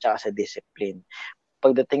skill at saka sa discipline.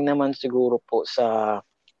 Pagdating naman siguro po sa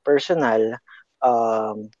personal,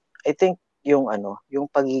 I think yung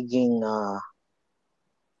pagiging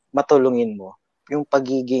matulungin mo, yung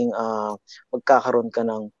pagiging magkakaroon ka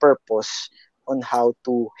ng purpose on how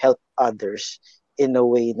to help others in a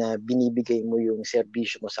way na binibigay mo yung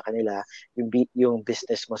serbisyo mo sa kanila, yung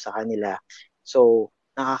business mo sa kanila. So,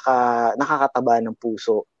 nakakataba ng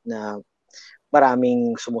puso na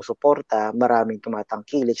maraming sumusuporta, maraming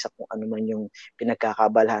tumatangkilik sa kung ano man yung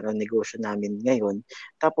pinagkakabalahan ng negosyo namin ngayon.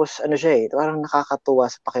 Tapos parang nakakatuwa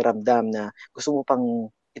sa pakiramdam na gusto mo pang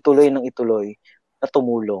ituloy na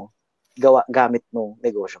tumulong gamit ng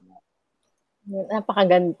negosyo mo.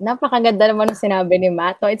 Napakaganda naman ang sinabi ni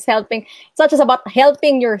Matt. No, it's not just about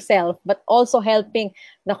helping yourself, but also helping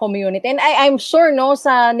the community. And I'm sure, no,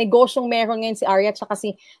 sa negosyong meron ngayon si Arya at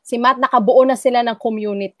si Matt, nakabuo na sila ng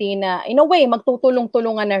community na, in a way,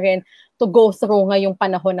 magtutulong-tulungan na rin to go through ngayong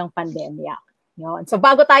panahon ng pandemya. Yun. So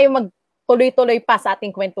bago tayo magtuloy-tuloy pa sa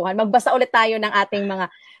ating kwentuhan, magbasa ulit tayo ng ating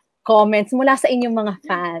mga comments mula sa inyong mga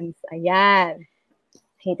fans. Ayan.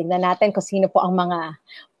 Tingnan natin kung sino po ang mga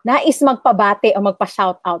nais magpabate o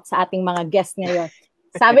magpa-shoutout sa ating mga guests ngayon.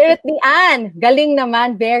 Sabi ulit ni Anne, galing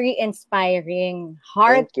naman, very inspiring.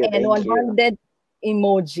 Heart and 100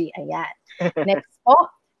 emoji. Ayan. Next po,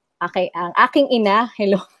 okay, ang aking ina,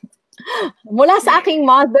 hello. Mula sa aking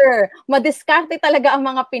mother, madiskarte talaga ang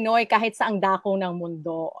mga Pinoy kahit sa ang dako ng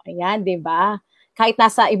mundo. Ayan, di ba? Kahit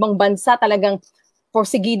nasa ibang bansa, talagang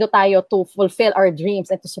porsigido tayo to fulfill our dreams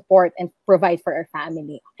and to support and provide for our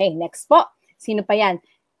family. Okay, next po. Sino pa yan?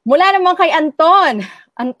 Mula naman kay Anton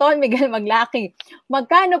Miguel Maglaki.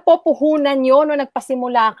 Magkano po puhunan nyo no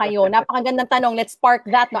nagpasimula kayo? Napakagandang tanong. Let's spark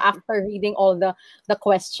that no after reading all the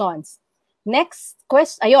questions. Next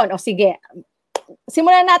question. Ayun, sige.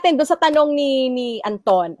 Simulan natin doon sa tanong ni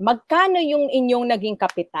Anton. Magkano yung inyong naging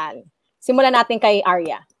kapital? Simulan natin kay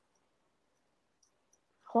Arya.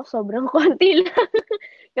 Ako, sobrang konti lang.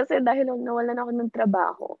 Kasi dahil nawalan ako ng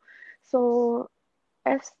trabaho. So,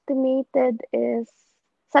 estimated is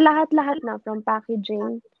sa lahat-lahat na, from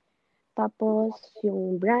packaging, tapos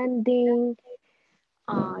yung branding,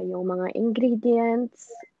 yung mga ingredients.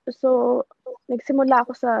 So, nagsimula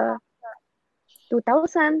ako sa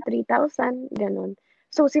 2,000, 3,000, ganun.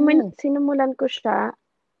 So, sinimulan ko siya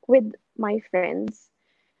with my friends.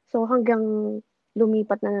 So, hanggang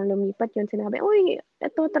lumipat yun. Sinabi, uy,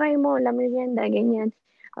 ito, try mo, La Merienda, ganyan.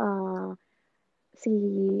 Si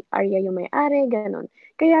Arya yung may-ari, ganun.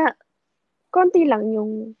 Kaya, konti lang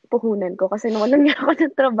yung puhunan ko kasi nawalan nga ako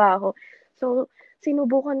ng trabaho. So,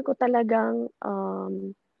 sinubukan ko talagang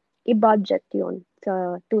i-budget yun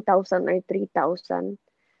sa 2,000 or 3,000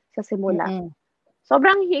 sa simula. Mm-hmm.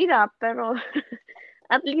 Sobrang hirap, pero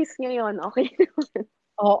at least ngayon, okay naman.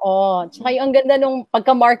 Oo. Tsaka yung ang ganda nung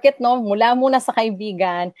pagka-market, no? Mula muna sa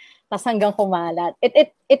kaibigan, tas hanggang kumalat.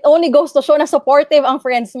 It only goes to show na supportive ang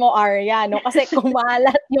friends mo, Arya, no? Kasi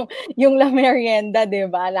kumalat yung La Merienda, di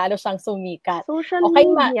ba? Lalo siyang sumikat. Social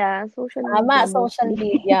media. Social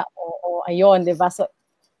media. Oo, ayun, di ba? So,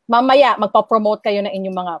 mamaya, magpa-promote kayo ng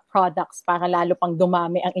inyong mga products para lalo pang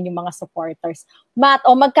dumami ang inyong mga supporters. Matt,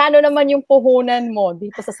 magkano naman yung puhunan mo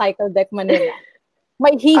dito sa Cycle Deck Manila?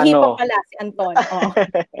 May hihi pa pala si Anton. Oh.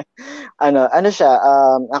 Siya,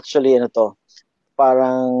 actually,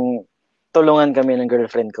 parang tulungan kami ng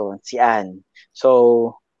girlfriend ko, si Anne.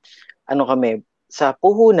 So, kami, sa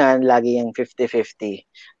puhunan, lagi yung 50-50.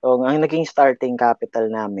 So, ang naging starting capital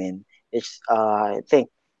namin is, I think,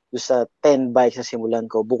 doon sa 10 bikes na simulan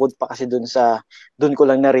ko, bukod pa kasi doon ko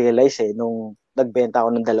lang na-realize nung nagbenta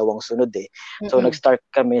ako ng 2 sunod So, nag-start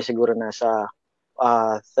kami siguro nasa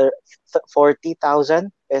 40,000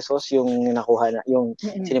 pesos yung nakuha yung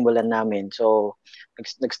sinimulan namin. So,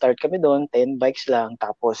 nag-start kami doon, 10 bikes lang.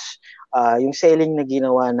 Tapos, yung selling na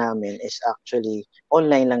ginawa namin is actually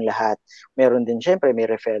online lang lahat. Meron din, syempre, may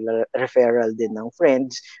referral din ng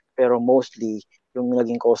friends. Pero mostly, yung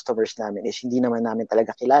naging customers namin is hindi naman namin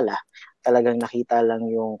talaga kilala. Talagang nakita lang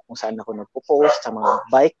yung kung saan ako nagpo-post sa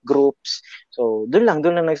mga bike groups. So, doon lang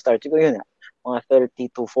nag-start. Siguro yun mga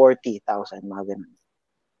 30 to 40,000, mga ganun.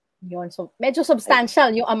 Yun. So, medyo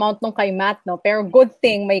substantial yung amount nung kay Matt, no? Pero good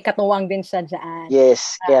thing, may katuwang din siya dyan.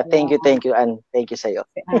 Yes. Kaya thank you, and thank you sa'yo.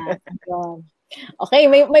 Okay,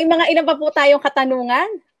 may mga ilan pa po tayong katanungan.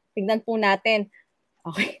 Tignan po natin.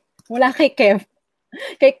 Okay, mula kay Kev.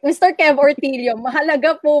 Kay Mr. Kev Ortilio,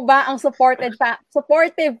 mahalaga po ba ang supportive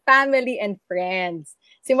family and friends?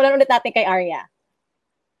 Simulan ulit natin kay Arya.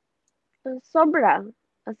 Sobra.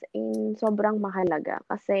 As in, sobrang mahalaga.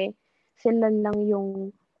 Kasi sila lang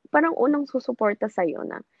yung parang unang susuporta sa'yo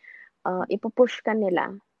na ipupush ka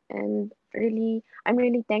nila. And really, I'm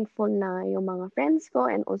really thankful na yung mga friends ko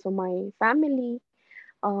and also my family,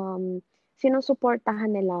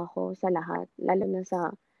 sinusuportahan nila ako sa lahat. Lalo na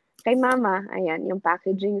kay mama, ayan, yung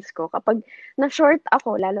packagings ko. Kapag na-short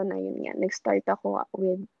ako, lalo na yun yan, nag-start ako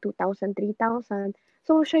with 2,000, 3,000.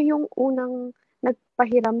 So, siya yung unang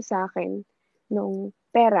nagpahiram sa akin nung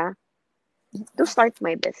pera to start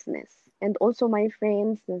my business. And also my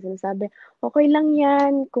friends na sinasabi, okay lang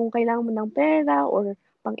yan kung kailangan mo ng pera or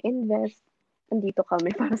pang-invest, andito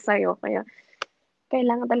kami para sa'yo. Kaya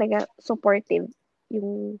kailangan talaga supportive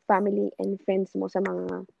yung family and friends mo sa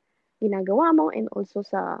mga ginagawa mo and also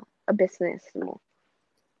sa business mo.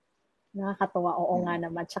 Nakakatuwa, oo nga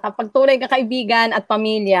naman. Tsaka pag tunay ka kaibigan at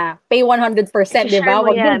pamilya, pay 100%, di ba?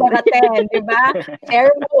 Huwag yung baraten, di ba?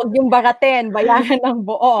 Share mo, huwag yung baraten, bayaran ng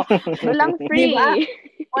buo. Walang free. Diba?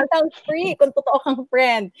 Walang free kung totoo kang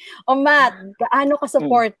friend. O Matt, gaano ka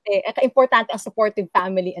supporte? Ka-importante ang supportive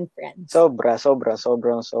family and friends? Sobrang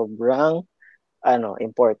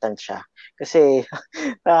important siya. Kasi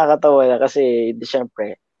nakakatawa na kasi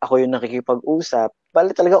syempre ako yung nakikipag-usap.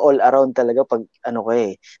 Bali talaga all around talaga pag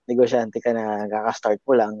negosyante ka na kaka-start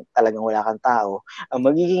mo lang, talagang wala kang tao. Ang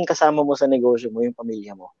magiging kasama mo sa negosyo mo yung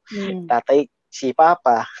pamilya mo. Tatay, si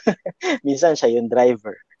Papa, minsan siya yung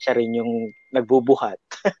driver. Siya rin yung nagbubuhat.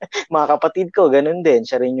 Mga kapatid ko, ganun din.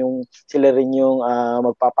 Sila rin yung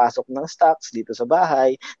magpapasok ng stocks dito sa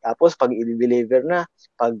bahay. Tapos pag i-deliver na,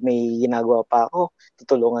 pag may ginagawa pa ako,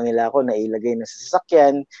 tutulungan nila ako na ilagay na sa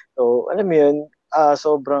sasakyan. So, alam mo yun,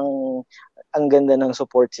 sobrang ang ganda ng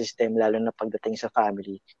support system lalo na pagdating sa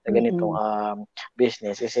family na ganitong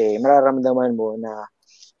business kasi mararamdaman mo na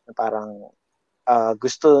parang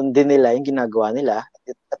gusto din nila yung ginagawa nila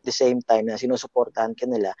at the same time na sinusuportahan ka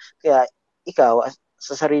nila. Kaya ikaw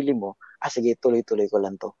sa sarili mo, sige, tuloy-tuloy ko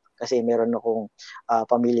lang to. Kasi meron akong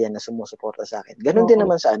pamilya na sumusuporta sa akin. Ganon din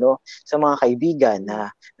naman sa mga kaibigan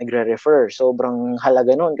na nagre-refer. Sobrang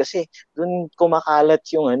halaga noon kasi doon kumakalat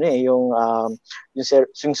yung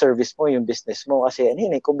yung service mo, yung business mo kasi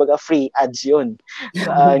kumbaga free ads yun.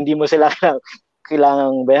 Hindi mo sila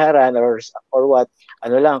kailangang bayaran or what,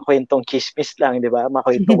 kwentong chismis lang, di ba?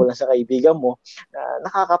 Makwento ko lang sa kaibigan mo na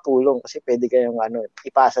nakakatulong kasi pwede kayong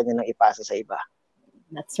ipasa niya ng ipasa sa iba.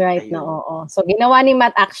 That's right, no, oo. So, ginawa ni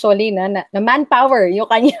Matt actually na manpower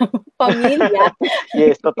yung kanyang pamilya.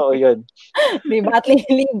 Yes, totoo yun. Diba? At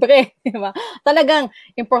libre. Diba? Talagang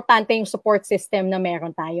importante yung support system na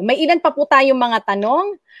meron tayo. May ilan pa po tayong mga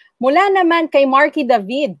tanong. Mula naman kay Marky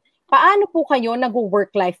David, paano po kayo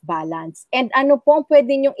nag-work-life balance? And ano po ang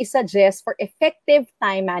pwede nyong isuggest for effective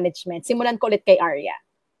time management? Simulan ko ulit kay Arya.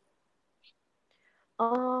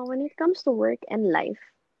 When it comes to work and life,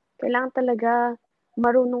 kailangan talaga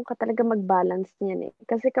marunong ka talaga mag-balance niyan eh.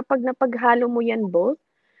 Kasi kapag napaghalo mo yan both,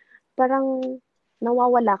 parang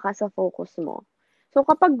nawawala ka sa focus mo. So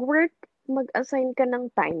kapag work, mag-assign ka ng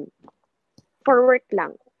time for work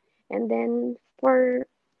lang. And then for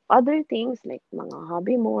other things like mga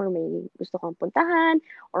hobby mo or may gusto kang puntahan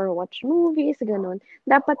or watch movies, ganun.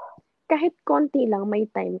 Dapat kahit konti lang may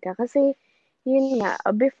time ka. Kasi yun nga,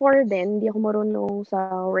 before then, hindi ako marunong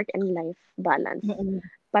sa work and life balance.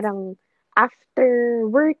 Parang after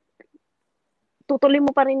work, tutuloy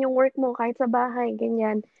mo pa rin yung work mo kahit sa bahay,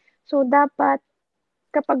 ganyan. So, dapat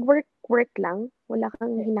kapag work lang, wala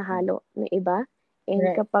kang hinahalo na iba.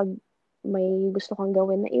 And kapag may gusto kang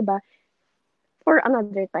gawin na iba, for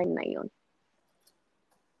another time na yun.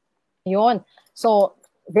 Yun. So,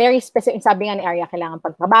 very specific. Sabi nga ni Arya, kailangan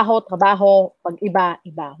pag trabaho, pag iba.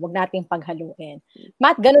 Huwag nating paghaluin.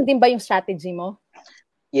 Matt, ganun din ba yung strategy mo?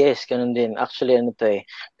 Yes, ganun din. Actually,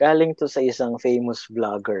 galing to sa isang famous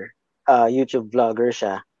vlogger. YouTube vlogger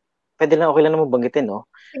siya. Okay lang naman banggitin, no?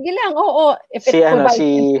 Sige lang, oo. If it provides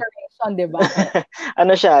inspiration, di ba?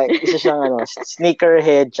 Siya, isa siyang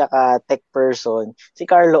sneakerhead tsaka tech person, si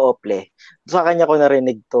Carlo Ople. Sa kanya ko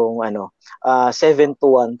narinig tong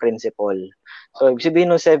 7-to-1 principle. So, ibig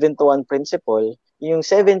sabihin ng 7-to-1 principle, yung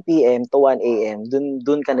 7 p.m. to 1 a.m.,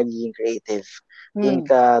 dun ka nagiging creative.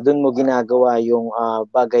 Dun mo ginagawa yung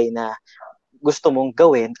bagay na gusto mong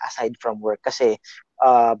gawin aside from work. Kasi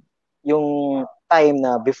yung time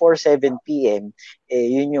na before 7 p.m.,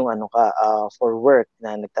 yun yung for work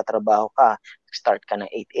na nagtatrabaho ka. Start ka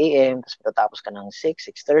ng 8 a.m., tapos matatapos ka ng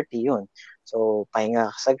 6, 6:30, yun. So,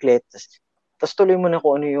 pahinga ka saglit, tapos tuloy mo na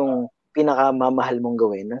kung ano yung pinakamamahal mong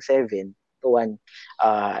gawin ng 7 to 1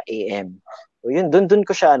 a.m. So, yun, dun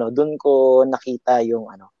ko nakita yung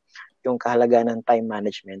kahalagaan ng time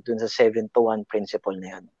management dun sa 7 to 1 principle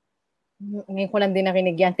na yun. Ngayon ko lang din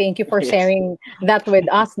narinig yan. Thank you for sharing that with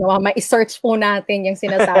us. No? Ma-search po natin yung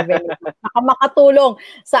sinasabi nito. Makatulong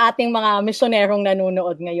sa ating mga misyonerong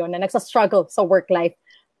nanonood ngayon na nagsa-struggle sa work-life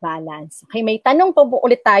balance. Okay, may tanong po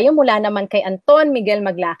ulit tayo mula naman kay Anton Miguel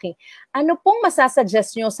Maglaki. Ano pong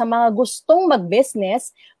masasuggest nyo sa mga gustong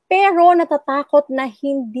mag-business pero natatakot na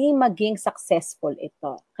hindi maging successful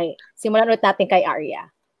ito? Okay, simulan ulit natin kay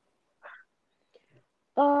Arya.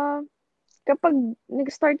 Kapag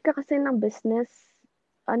nag-start ka kasi ng business,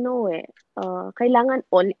 kailangan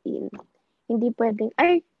all in. Hindi pwedeng,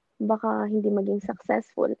 baka hindi maging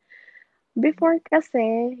successful. Before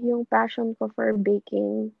kasi, yung passion ko for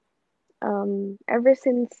baking, ever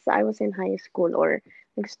since I was in high school or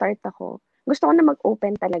nag-start ako, gusto ko na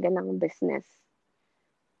mag-open talaga ng business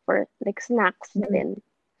for like snacks din.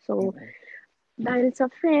 So, dahil sa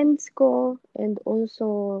friends ko and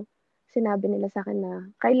also sinabi nila sa akin na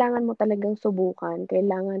kailangan mo talagang subukan,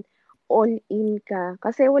 kailangan all in ka.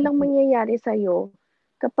 Kasi walang mangyayari sa'yo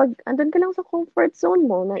kapag andun ka lang sa comfort zone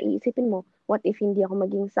mo, na iisipin mo, what if hindi ako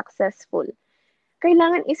maging successful?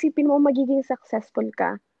 Kailangan isipin mo magiging successful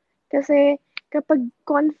ka. Kasi kapag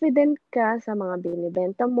confident ka sa mga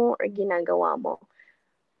binibenta mo or ginagawa mo,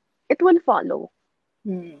 it will follow.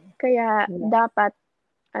 Kaya dapat,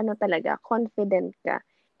 talaga, confident ka.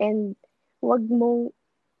 And wag mong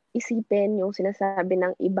isipin yung sinasabi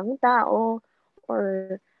ng ibang tao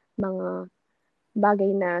or mga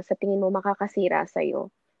bagay na sa tingin mo makakasira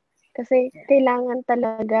sa'yo. Kasi kailangan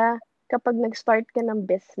talaga kapag nag-start ka ng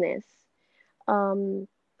business,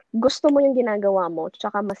 gusto mo yung ginagawa mo,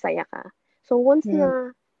 tsaka masaya ka. So once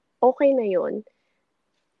na okay na yun,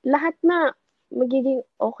 lahat na magiging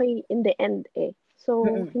okay in the end eh. So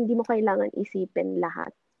hindi mo kailangan isipin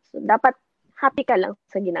lahat. So dapat happy ka lang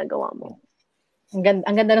sa ginagawa mo. Ang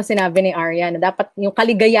ganda ng sinabi ni Arya na dapat yung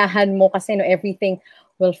kaligayahan mo kasi everything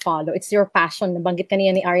will follow. It's your passion. Nabanggit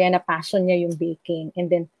kanina ni Arya na passion niya yung baking.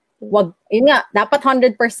 And then, yun nga, dapat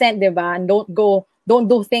 100%, di ba? Don't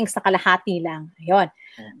do things sa kalahati lang. Ayun.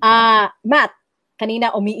 Matt,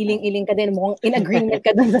 kanina umiiling-iling ka din. Mukhang in agreement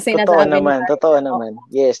ka dun sa sinasabi niya. Totoo naman.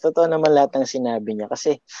 Yes, totoo naman lahat ng sinabi niya.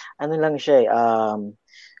 Kasi, lang siya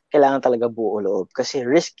kailangan talaga buo loob. Kasi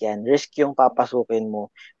risk yan. Risk yung papasukin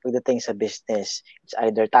mo pagdating sa business. It's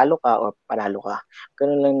either talo ka or panalo ka.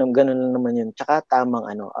 Ganun lang naman yun. Tsaka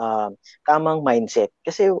tamang mindset.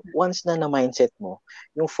 Kasi once na mindset mo,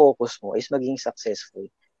 yung focus mo is maging successful.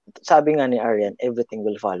 Sabi nga ni Arian, everything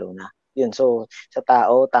will follow na. Yun. So, sa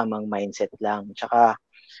tao, tamang mindset lang. Tsaka,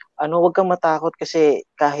 wag kang matakot kasi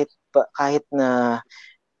kahit na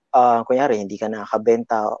kunyari, hindi ka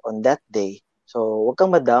nakakabenta on that day, so, wag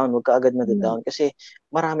kang ma-down, wag ka agad ma-down kasi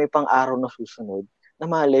marami pang araw na susunod na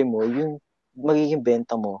malay mo yung magiging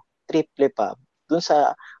benta mo triple pa doon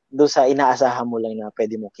sa inaasahan mo lang na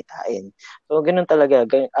pwede mo kitain. So, ganun talaga,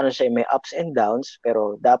 may ups and downs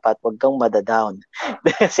pero dapat wag kang ma-down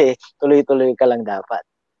kasi tuloy-tuloy ka lang dapat.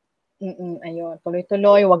 Ayun,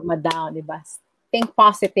 tuloy-tuloy, wag ma-down, di ba? Think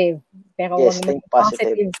positive, pero wag think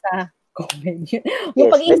positive sa comment.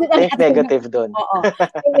 Yes, think negative doon. Oo,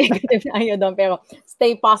 negative tayo doon, pero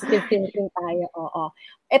stay positive thinking tayo. Oo.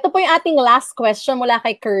 Ito po yung ating last question mula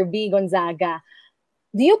kay Kirby Gonzaga.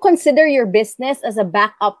 Do you consider your business as a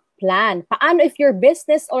backup plan? Paano if your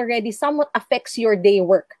business already somewhat affects your day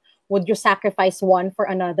work? Would you sacrifice one for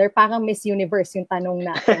another? Parang Miss Universe yung tanong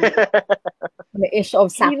natin. The issue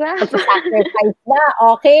of sacrifice na.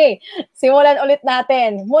 Okay. Simulan ulit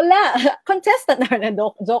natin. Contestant na,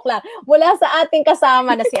 joke lang. Mula sa ating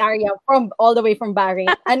kasama na si Arya, all the way from Bahrain.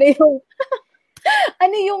 Ano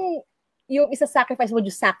yung isa-sacrifice? Would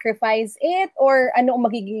you sacrifice it? Or ano ang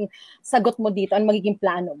magiging sagot mo dito? Ano magiging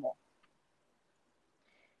plano mo?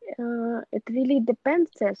 It really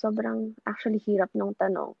depends eh. Sobrang actually hirap ng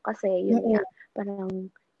tanong. Kasi yun nga,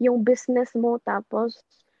 parang yung business mo tapos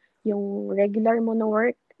yung regular mo na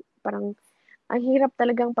work, parang ang hirap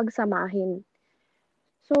talagang pagsamahin.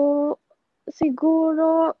 So,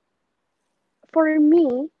 siguro, for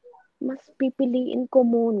me, mas pipiliin ko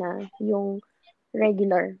muna yung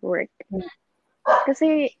regular work.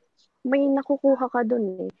 Kasi may nakukuha ka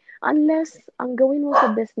dun eh. Unless ang gawin mo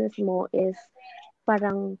sa business mo is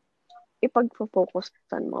parang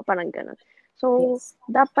ipag-focusan mo, parang gano'n. So,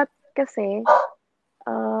 dapat kasi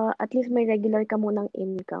at least may regular ka munang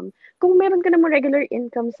income. Kung meron ka namang regular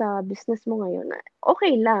income sa business mo ngayon,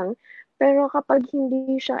 okay lang. Pero kapag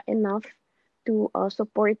hindi siya enough to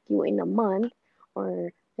support you in a month,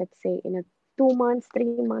 or let's say in a 2 months,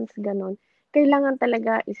 3 months, ganon, kailangan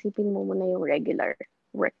talaga isipin mo muna yung regular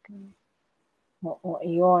work. Oo,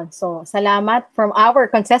 yun. So, salamat from our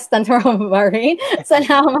contestant from Bahrain.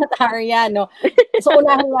 Salamat, Arya, no? So,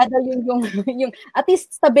 unahin nga daw yung at least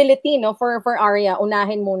stability, no? For Arya,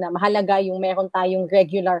 unahin muna. Mahalaga yung meron tayong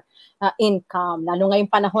regular income, lalo ngayong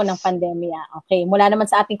panahon ng pandemya. Okay, mula naman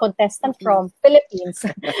sa ating contestant from Philippines,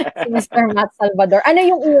 si Mr. Matt Salvador. Ano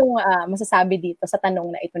yung iyong masasabi dito sa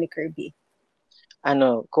tanong na ito ni Kirby?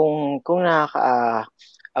 Kung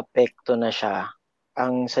nakaka-apekto na siya,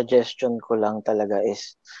 ang suggestion ko lang talaga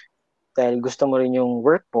is, dahil gusto mo rin yung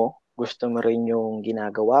work mo, gusto mo rin yung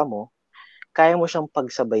ginagawa mo, kaya mo siyang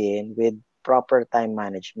pagsabayin with proper time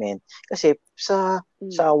management. Kasi sa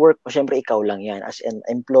work mo, syempre ikaw lang yan. As an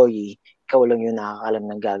employee, ikaw lang yung nakakalam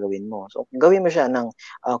ng gagawin mo. So, gawin mo siya ng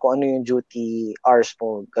kung ano yung duty hours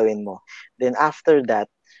mo, gawin mo. Then after that,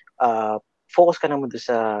 focus ka naman doon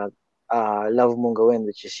sa love mong gawin,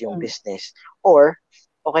 which is yung business. O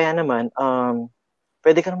kaya naman,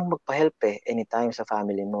 pwede ka naman magpa-help anytime sa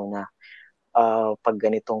family mo na pag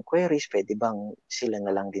ganitong queries, pwede bang sila na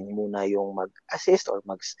lang din muna yung mag-assist or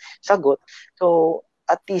magsagot. So,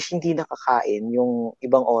 at least hindi nakakain yung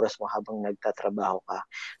ibang oras mo habang nagtatrabaho ka.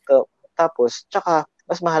 Tapos, tsaka,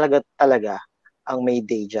 mas mahalaga talaga ang may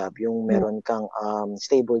day job, yung meron kang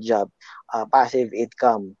stable job, passive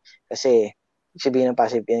income. Kasi, sabihin ng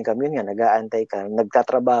passive income, yun nga, nag-aantay ka,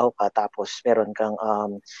 nagtatrabaho ka, tapos meron kang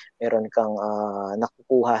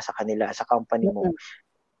nakukuha sa kanila, sa company mo,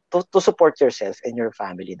 to support yourself and your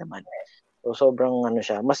family naman. So, sobrang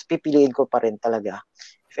siya, mas pipiliin ko pa rin talaga,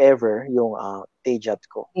 if ever, yung day job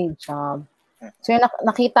ko. Day job. So,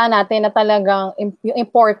 nakita natin na talagang yung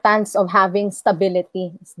importance of having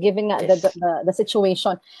stability, given nga the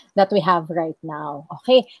situation that we have right now.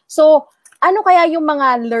 Okay, so, ano kaya yung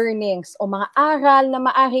mga learnings o mga aral na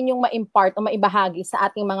maaari yung ma-impart o maibahagi sa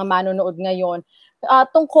ating mga manonood ngayon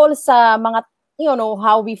tungkol sa mga,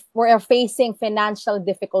 how we're facing financial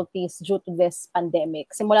difficulties due to this pandemic?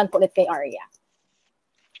 Simulan po ulit kay Arya.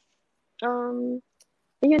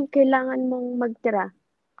 Yun, kailangan mong magtira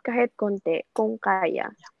kahit konti, kung kaya.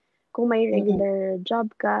 Kung may regular job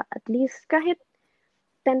ka, at least kahit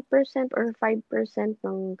 10% or 5%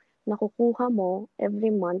 ng nakukuha mo every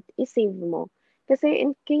month, i-save mo. Kasi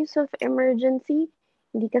in case of emergency,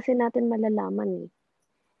 hindi kasi natin malalaman .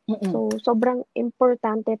 So, sobrang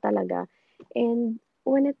importante talaga. And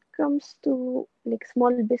when it comes to like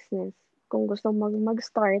small business, kung gusto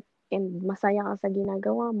mag-start and masaya ka sa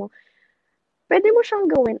ginagawa mo, pwede mo siyang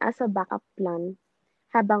gawin as a backup plan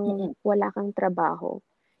habang wala kang trabaho.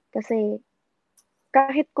 Kasi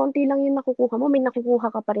kahit konti lang yung nakukuha mo, may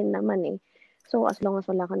nakukuha ka pa rin naman . So, as long as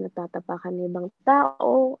wala kang natatapakan ng ibang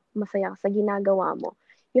tao, masaya ka sa ginagawa mo,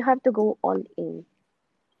 you have to go all in.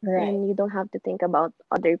 Right. And you don't have to think about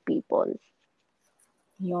other people.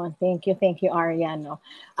 Yun, thank you, Arya. No?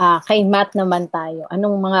 Kay Matt naman tayo,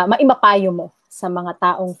 anong mga maimapayo mo sa mga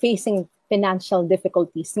taong facing financial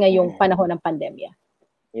difficulties ngayong panahon ng pandemya?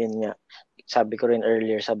 Yun nga, sabi ko rin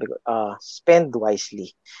earlier, spend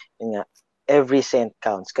wisely. Yun nga, every cent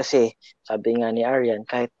counts. Kasi, sabi nga ni Aryan,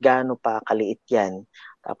 kahit gaano pa kaliit yan,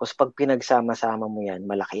 tapos pag pinagsama-sama mo yan,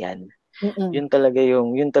 malaki yan. Yun talaga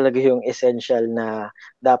yung essential na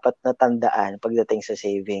dapat natandaan pagdating sa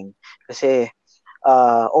saving. Kasi,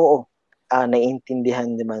 naiintindihan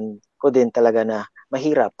naman ko din talaga na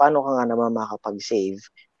mahirap. Paano ka nga naman makapag-save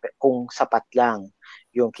kung sapat lang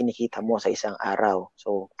yung kinikita mo sa isang araw?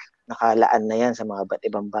 So, nakalaan na yan sa mga iba't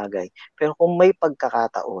ibang bagay. Pero kung may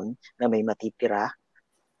pagkakataon na may matitira,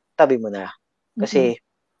 tabi mo na. Kasi,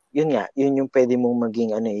 yun yung pwede mong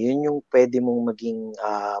maging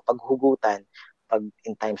paghugutan pag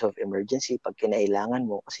in times of emergency, pag kinailangan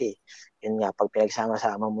mo. Kasi, yun nga, pag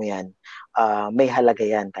pinagsama-sama mo yan, may halaga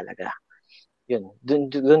yan talaga. Yun,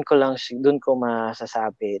 doon ko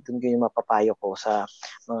masasabi, doon ko yung mapapayo ko sa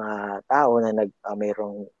mga tao na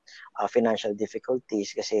mayroong financial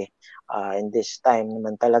difficulties. Kasi in this time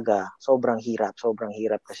naman talaga, sobrang hirap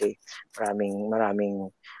kasi maraming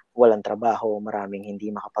walang trabaho, maraming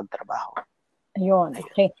hindi makapagtrabaho. Ayun,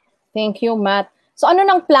 okay. Thank you, Matt. So ano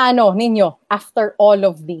nang plano ninyo after all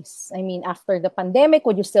of this? I mean, after the pandemic,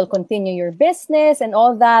 would you still continue your business and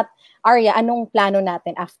all that? Arya, anong plano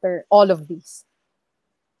natin after all of this?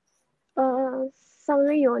 Sa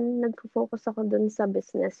ngayon, nag-focus ako dun sa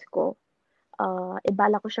business ko.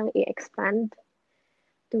 Ibala ko siyang i-expand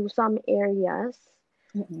to some areas.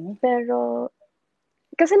 Pero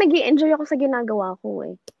kasi nag-i-enjoy ako sa ginagawa ko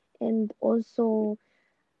eh. And also,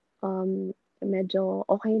 medyo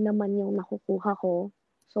okay naman yung nakukuha ko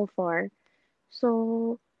so far.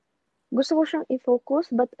 So, gusto ko siyang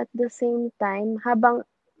i-focus, but at the same time,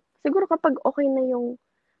 siguro kapag okay na yung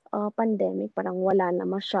pandemic, parang wala na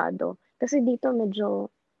masyado. Kasi dito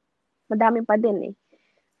medyo madami pa din eh.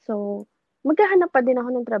 So, maghahanap pa din ako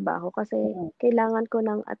ng trabaho kasi kailangan ko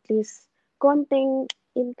ng at least konting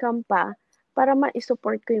income pa para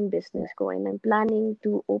ma-support ko yung business ko. And I'm planning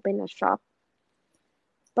to open a shop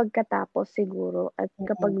pagkatapos siguro. At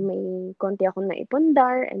kapag may konti akong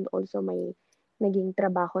naipundar and also may naging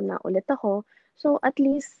trabaho na ulit ako, so at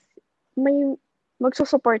least may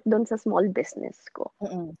magsusupport doon sa small business ko.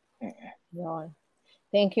 Yun.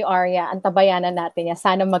 Thank you, Arya. Antabayanan natin yan.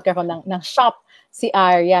 Sana magkaroon ng shop si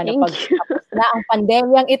Arya. Thank you. Na ang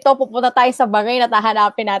pandemyang ito, pupunta tayo sa Bahrain at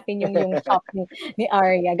hahanapin natin yung shop ni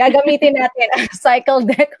Arya. Gagamitin natin ang Cycle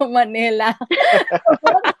Deck Manila.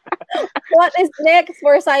 What is next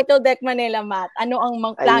for Cycle Deck Manila, Matt? Ano ang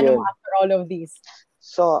plano mo after all of this?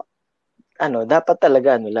 So, dapat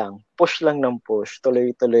talaga push lang ng push,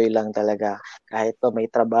 tuloy-tuloy lang talaga. Kahit pa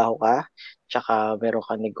may trabaho ka, tsaka meron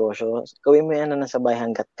kang negosyo, gawin mo yan sa bahay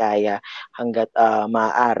hanggat kaya, hanggat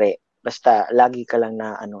maaari. Basta lagi ka lang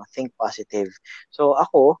na think positive. So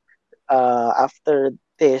ako, after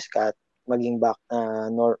this, maging back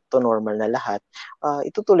to normal na lahat,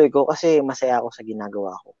 itutuloy ko kasi masaya ako sa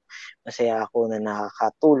ginagawa ko. Masaya ako na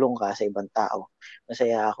nakakatulong ka sa ibang tao.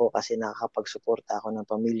 Masaya ako kasi nakakapagsuporta ako ng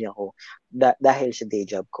pamilya ko dahil sa day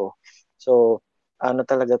job ko. So,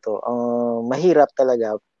 talaga to, mahirap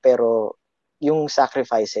talaga, pero yung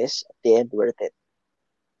sacrifices, at the end, worth it.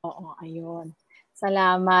 Oo, ayun.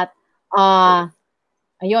 Salamat.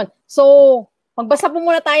 Ayun. So, magbasa po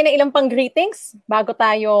muna tayo ng ilang pang-greetings bago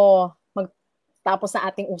tayo magtapos sa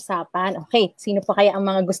ating usapan. Okay, sino pa kaya ang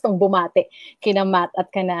mga gustong bumati kina Matt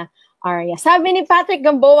at kana Arya? Sabi ni Patrick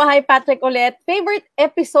Gamboa, hi Patrick ulit. Favorite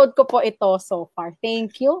episode ko po ito so far.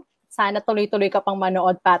 Thank you. Sana tuloy-tuloy ka pang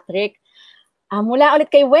manood, Patrick. Mula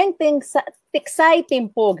ulit kay Weng Tiksay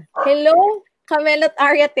Timpog. Hello, Camel at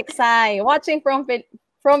Arya Tiksay. Watching from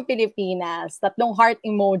Pilipinas. 3 heart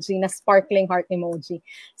emoji na sparkling heart emoji.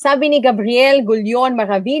 Sabi ni Gabriel Gulyon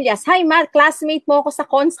Maravillas, hi Matt, classmate mo ako sa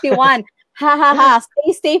Consti 1. Ha ha ha,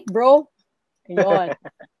 stay safe bro. Ayun.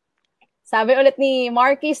 Sabi ulit ni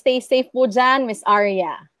Marky, stay safe po dyan, Miss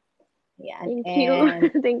Arya. Ayan. Thank you.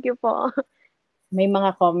 Thank you po. May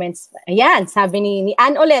mga comments. Ayan, sabi ni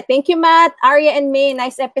Ann ulit. Thank you, Matt, Arya, and May.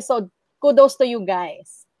 Nice episode. Kudos to you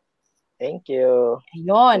guys. Thank you.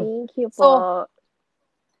 Ayun. Thank you po. So,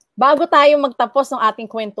 bago tayo magtapos ng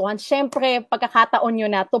ating kwentuhan, syempre, pagkakataon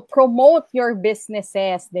nyo na to promote your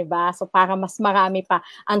businesses, di ba? So, para mas marami pa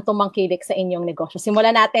ang tumangkilik sa inyong negosyo.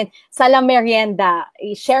 Simulan natin sa La Merienda.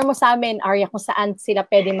 I-share mo sa amin, Arya, kung saan sila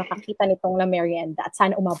pwede makakita nitong La Merienda at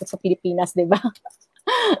sana umabot sa Pilipinas, di ba?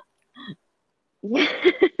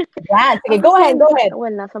 Yan. Sige, go ahead.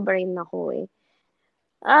 Well, nasa Bahrain ako eh.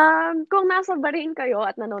 Kung nasa Bahrain kayo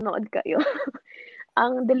at nanonood kayo,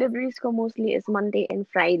 ang deliveries ko mostly is Monday and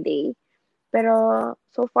Friday. Pero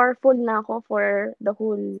so far, full na ako for the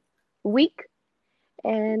whole week.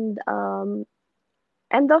 And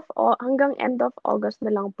hanggang end of August na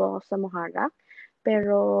lang po ako sa Muharraq.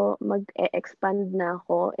 Pero mag-expand na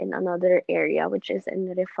ako in another area, which is in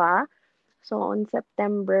Rifah. So on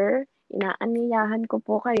September, inaanyayahan ko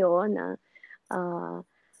po kayo na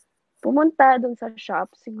pumunta dun sa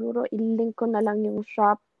shop. Siguro ilink ko na lang yung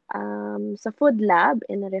shop sa Food Lab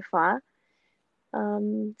in Rifah.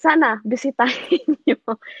 Sana bisitahin nyo.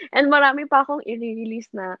 And marami pa akong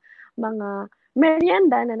i-release na mga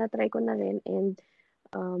merienda na na-try ko na rin and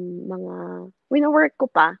mga wino-work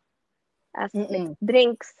ko pa as like,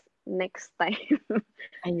 drinks next time.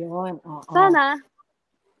 Ayun. Sana.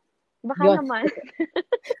 Baka naman.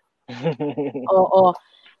 Oo.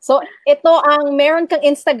 So, ito ang meron kang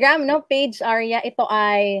Instagram, no, page, Arya. Ito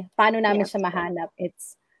ay, paano namin siya mahanap?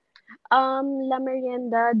 It's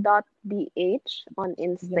lamerienda.bh on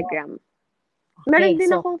Instagram. Okay, Meron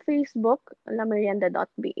din akong Facebook,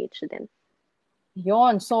 lamerienda.bh din.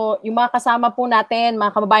 Yun. So, yung mga kasama po natin,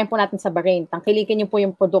 mga kababayan po natin sa Bahrain, tangkilikin niyo po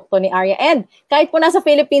yung produkto ni Arya. And kahit po nasa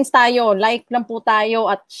Philippines tayo, like lang po tayo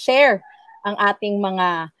at share ang ating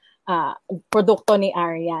mga produkto ni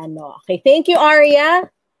Arya. No? Okay. Thank you, Arya.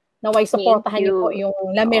 Naway supportahan niyo po yung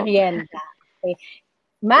La Merienda. Okay.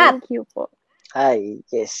 Matt. Thank you po. Hi,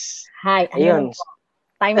 yes. Hi. Ayun.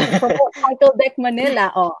 Time to promote Cycle Deck Manila.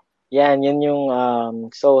 Yan yung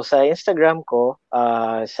so sa Instagram ko,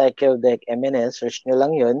 CycleDeck MNL, search nyo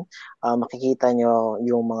lang yun. Makikita nyo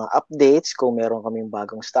yung mga updates kung meron kaming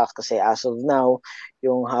bagong stock kasi as of now,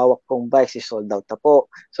 yung hawak kong bikes is sold out na po.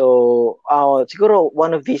 So, siguro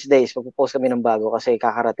one of these days, magpo-post kami ng bago kasi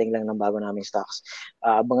kakarating lang ng bago naming stocks.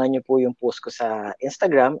 Abangan nyo po yung post ko sa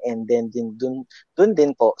Instagram and then dun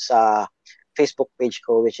din po sa Facebook page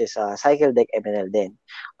ko which is CycleDeck MNL din.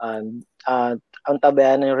 Ang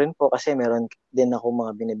tabayan nyo rin po kasi meron din ako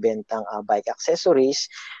mga binibentang bike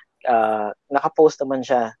accessories. Nakapost naman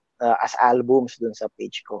siya as albums dun sa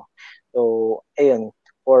page ko. So, ayun.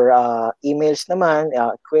 For emails naman,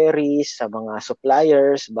 queries sa mga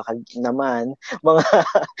suppliers, baka naman, mga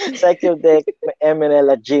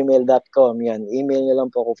cycledeckmnl@gmail.com. Yan. Email nyo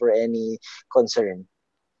lang po ako for any concern.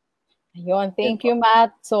 Ayun, thank you,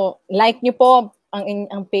 Matt. So, like nyo po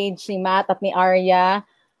ang page ni Matt at ni Arya.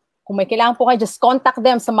 Kung may kailangan po kayo, just contact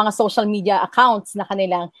them sa mga social media accounts na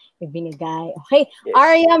kanilang ibinigay. Okay. Yes.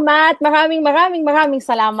 Arya, Matt, maraming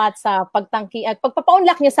salamat sa pagtangki at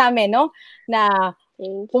pagpapaunlak niyo sa amin, no? Na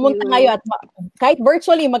pumunta ngayon at kahit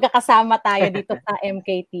virtually magkakasama tayo dito sa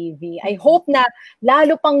MKTV. I hope na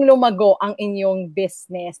lalo pang lumago ang inyong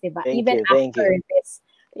business, di ba? Even after this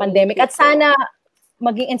pandemic. At sana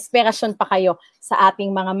maging inspirasyon pa kayo sa ating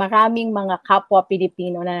maraming mga kapwa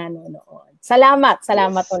Pilipino na nanonood. Salamat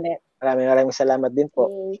yes. Ulit. Maraming salamat din po.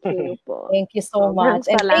 Thank you po. Thank you so much.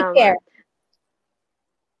 And take care.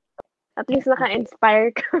 At least naka-inspire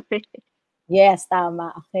kami. Yes,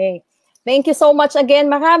 tama. Okay. Thank you so much again.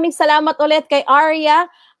 Maraming salamat ulit kay Arya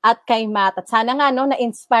at kay Matt. At sana nga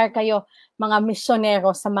na-inspire kayo mga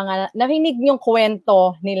misyonero sa mga narinig niyong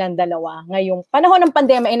kwento nilang dalawa. Ngayong panahon ng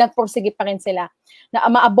pandemya ay nagpursige pa rin sila na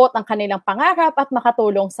maabot ang kanilang pangarap at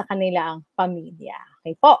makatulong sa kanilang pamilya.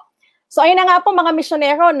 Okay po. So ayun na nga po mga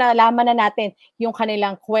misyonero, nalaman na natin yung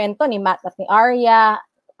kanilang kwento ni Matt at ni Arya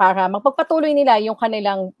para magpagpatuloy nila yung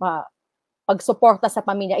kanilang pagsuporta sa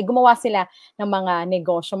pamilya. Ay gumawa sila ng mga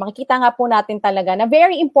negosyo. Makikita nga po natin talaga na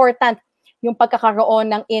very important yung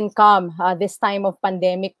pagkakaroon ng income this time of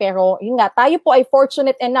pandemic. Pero yun nga, tayo po ay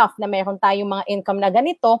fortunate enough na meron tayong mga income na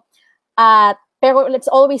ganito. Pero let's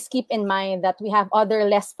always keep in mind that we have other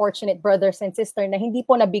less fortunate brothers and sisters na hindi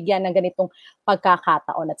po nabigyan ng ganitong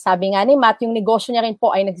pagkakataon. At sabi nga ni Matt, yung negosyo niya rin po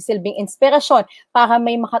ay nagsisilbing inspirasyon para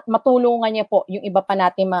may matulungan niya po yung iba pa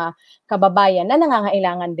nating mga kababayan na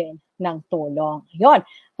nangangailangan din ng tulong. Yun.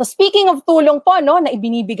 So speaking of tulong po, no, na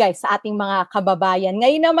ibinibigay sa ating mga kababayan,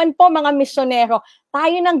 ngayon naman po mga misyonero,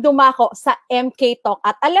 tayo nang dumako sa MK Talk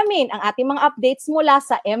at alamin ang ating mga updates mula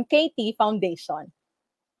sa MKT Foundation.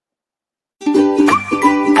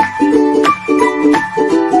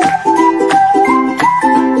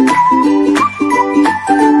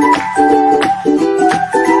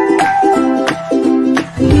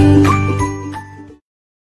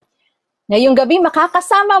 Ngayong gabi,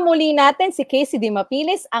 makakasama muli natin si Casey Di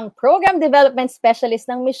Mapilis, ang Program Development Specialist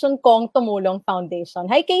ng Mission Kong Tumulong Foundation.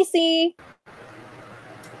 Hi, Casey!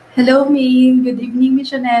 Hello, Ming. Good evening,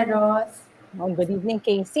 missioneros. Good evening,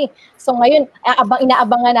 Casey. So ngayon,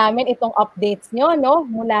 inaabangan namin itong updates nyo, no,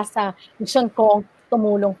 mula sa Mission Kong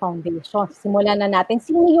Tumulong Foundation. Simulan na natin.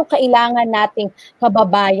 Sino yung kailangan nating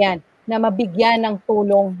kababayan na mabigyan ng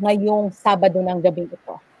tulong ngayong Sabado ng gabi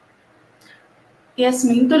ito? Yes,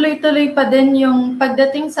 Ming. Tuloy-tuloy pa din yung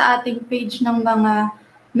pagdating sa ating page ng mga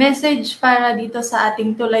message para dito sa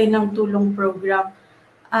ating Tulay ng Tulong program.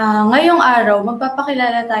 Ngayong araw,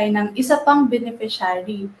 magpapakilala tayo ng isa pang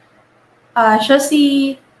beneficiary. Siya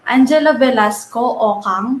si Angela Velasco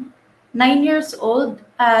Okang, 9 years old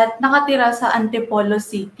at nakatira sa Antipolo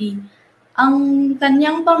City. Ang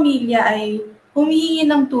kanyang pamilya ay humihingi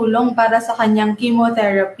ng tulong para sa kanyang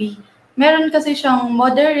chemotherapy. Meron kasi siyang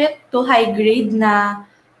moderate to high grade na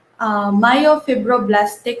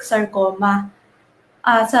myofibroblastic sarcoma.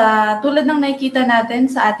 Sa tulad ng nakikita natin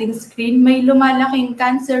sa ating screen, may lumalaking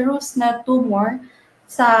cancerous na tumor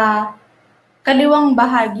sa kaliwang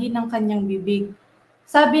bahagi ng kanyang bibig.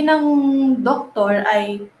 Sabi ng doktor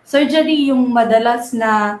ay surgery yung madalas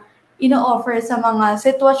na ino-offer sa mga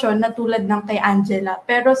sitwasyon na tulad ng kay Angela.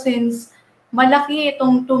 Pero since malaki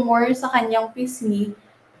itong tumor sa kanyang pisngi,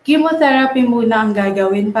 chemotherapy muna ang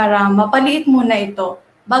gagawin para mapaliit muna ito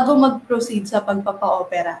bago mag-proceed sa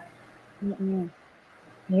pagpapa-opera. Yun,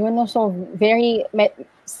 no? So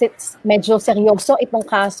medyo seryoso itong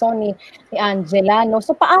kaso ni Angela, no?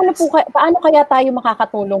 So paano kaya tayo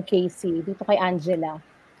makakatulong, Casey, dito kay Angela?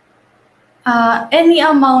 Any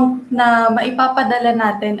amount na maipapadala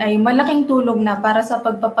natin ay malaking tulong na para sa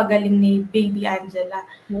pagpapagaling ni Baby Angela.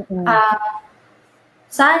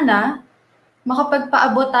 Sana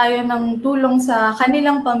makapagpaabot tayo ng tulong sa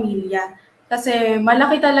kanilang pamilya. Kasi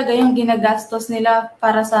malaki talaga yung ginagastos nila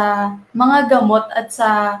para sa mga gamot at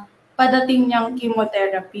sa padating niyang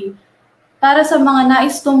chemotherapy. Para sa mga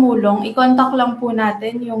nais tumulong, i-contact lang po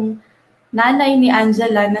natin yung nanay ni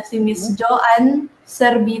Angela na si Miss Joanne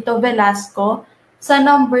Servito Velasco sa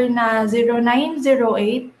number na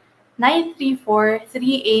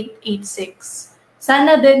 0908-934-3886.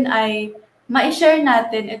 Sana din ay ma-share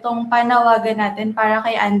natin itong panawagan natin para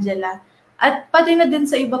kay Angela at pati na din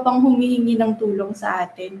sa iba pang humihingi ng tulong sa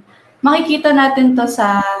atin. Makikita natin to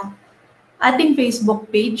sa ating Facebook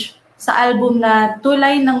page, sa album na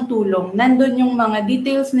Tulay ng Tulong. Nandun yung mga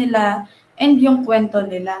details nila and yung kwento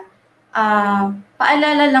nila.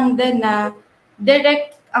 Paalala lang din na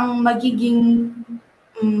direct ang magiging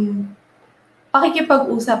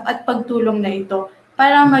pakikipag-usap at pagtulong na ito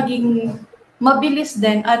para maging mabilis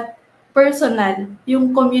din at personal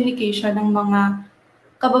yung communication ng mga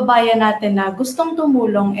kababayan natin na gustong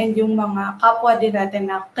tumulong and yung mga kapwa din natin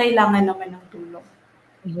na kailangan naman ng tulong.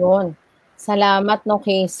 Yun. Salamat, no,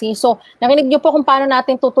 Casey. So, narinig niyo po kung paano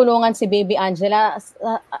natin tutulungan si Baby Angela.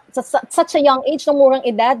 Such a young age, ng murang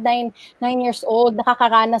edad, 9 years old,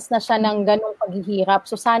 nakakaranas na siya ng ganong paghihirap.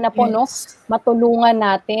 So, sana po, no, matulungan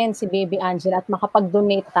natin si Baby Angela at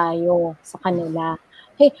makapag-donate tayo sa kanila.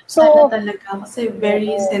 Okay, so, sana talaga kasi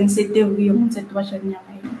very sensitive yung sitwasyon niya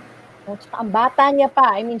ngayon. Ang bata niya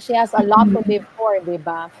pa. I mean, she has a lot to live for, di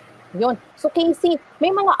ba? Yun. So, Casey,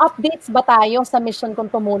 may mga updates ba tayo sa Mission Kung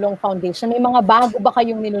Tumulong Foundation? May mga bago ba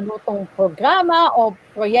kayong nilulutong programa o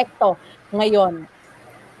proyekto ngayon?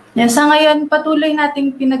 Yes, sa ngayon, patuloy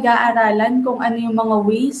nating pinag-aaralan kung ano yung mga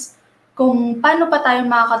ways, kung paano pa tayo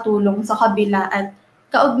makakatulong sa kabila at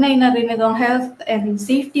kaugnay na rin itong health and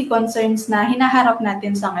safety concerns na hinaharap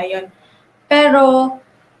natin sa ngayon. Pero,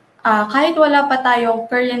 kahit wala pa tayo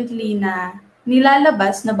currently na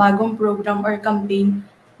nilalabas na bagong program or campaign,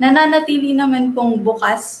 nananatili naman pong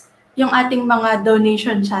bukas yung ating mga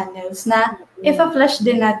donation channels na ipa-flash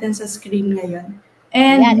din natin sa screen ngayon.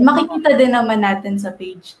 And makikita din naman natin sa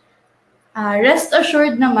page. Rest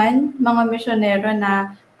assured naman, mga misyonero,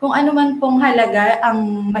 na kung ano man pong halaga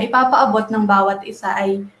ang maipapaabot ng bawat isa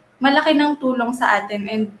ay malaki ng tulong sa atin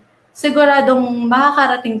and siguradong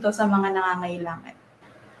makakarating to sa mga nangangailangan.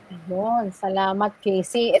 Yun, salamat,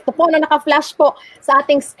 Casey. Ito po, naka-flash po sa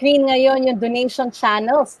ating screen ngayon yung donation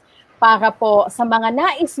channels para po sa mga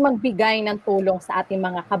nais magbigay ng tulong sa ating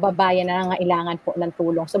mga kababayan na nangailangan po ng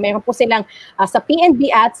tulong. So meron po silang sa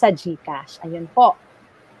PNB at sa GCash. Ayun po.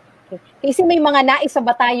 Okay. Casey, may mga nais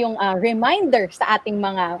ba tayong reminder sa ating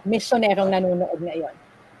mga misyonerong nanonood ngayon?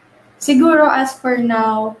 Siguro as for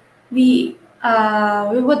now, we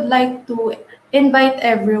would like to invite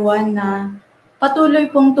everyone na patuloy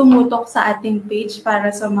pong tumutok sa ating page para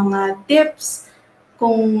sa mga tips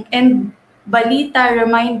and balita,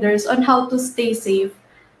 reminders on how to stay safe.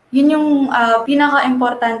 Yun yung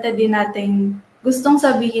pinaka-importante din nating gustong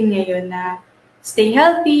sabihin ngayon na stay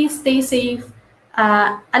healthy, stay safe,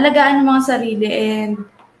 alagaan ang mga sarili, and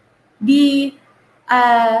be a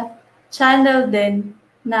channel din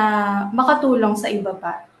na makatulong sa iba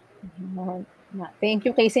pa. Thank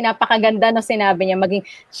you, Casey. Napakaganda na sinabi niya, maging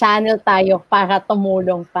channel tayo para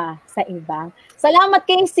tumulong pa sa iba. Salamat,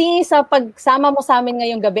 Casey, sa pagsama mo sa amin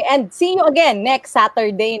ngayong gabi. And see you again next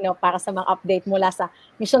Saturday, no, para sa mga update mula sa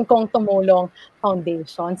Mission Kung Tumulong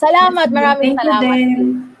Foundation. Salamat, maraming salamat.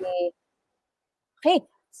 Okay,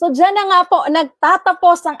 so dyan na nga po,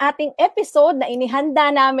 nagtatapos ang ating episode na inihanda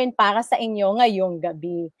namin para sa inyo ngayong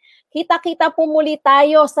gabi. Kita-kita po muli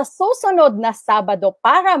tayo sa susunod na Sabado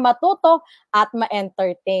para matuto at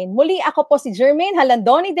ma-entertain. Muli ako po si Jermaine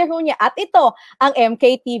Halandoni de Ruña at ito ang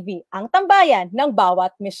MKTV, ang tambayan ng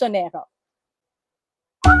bawat misyonero.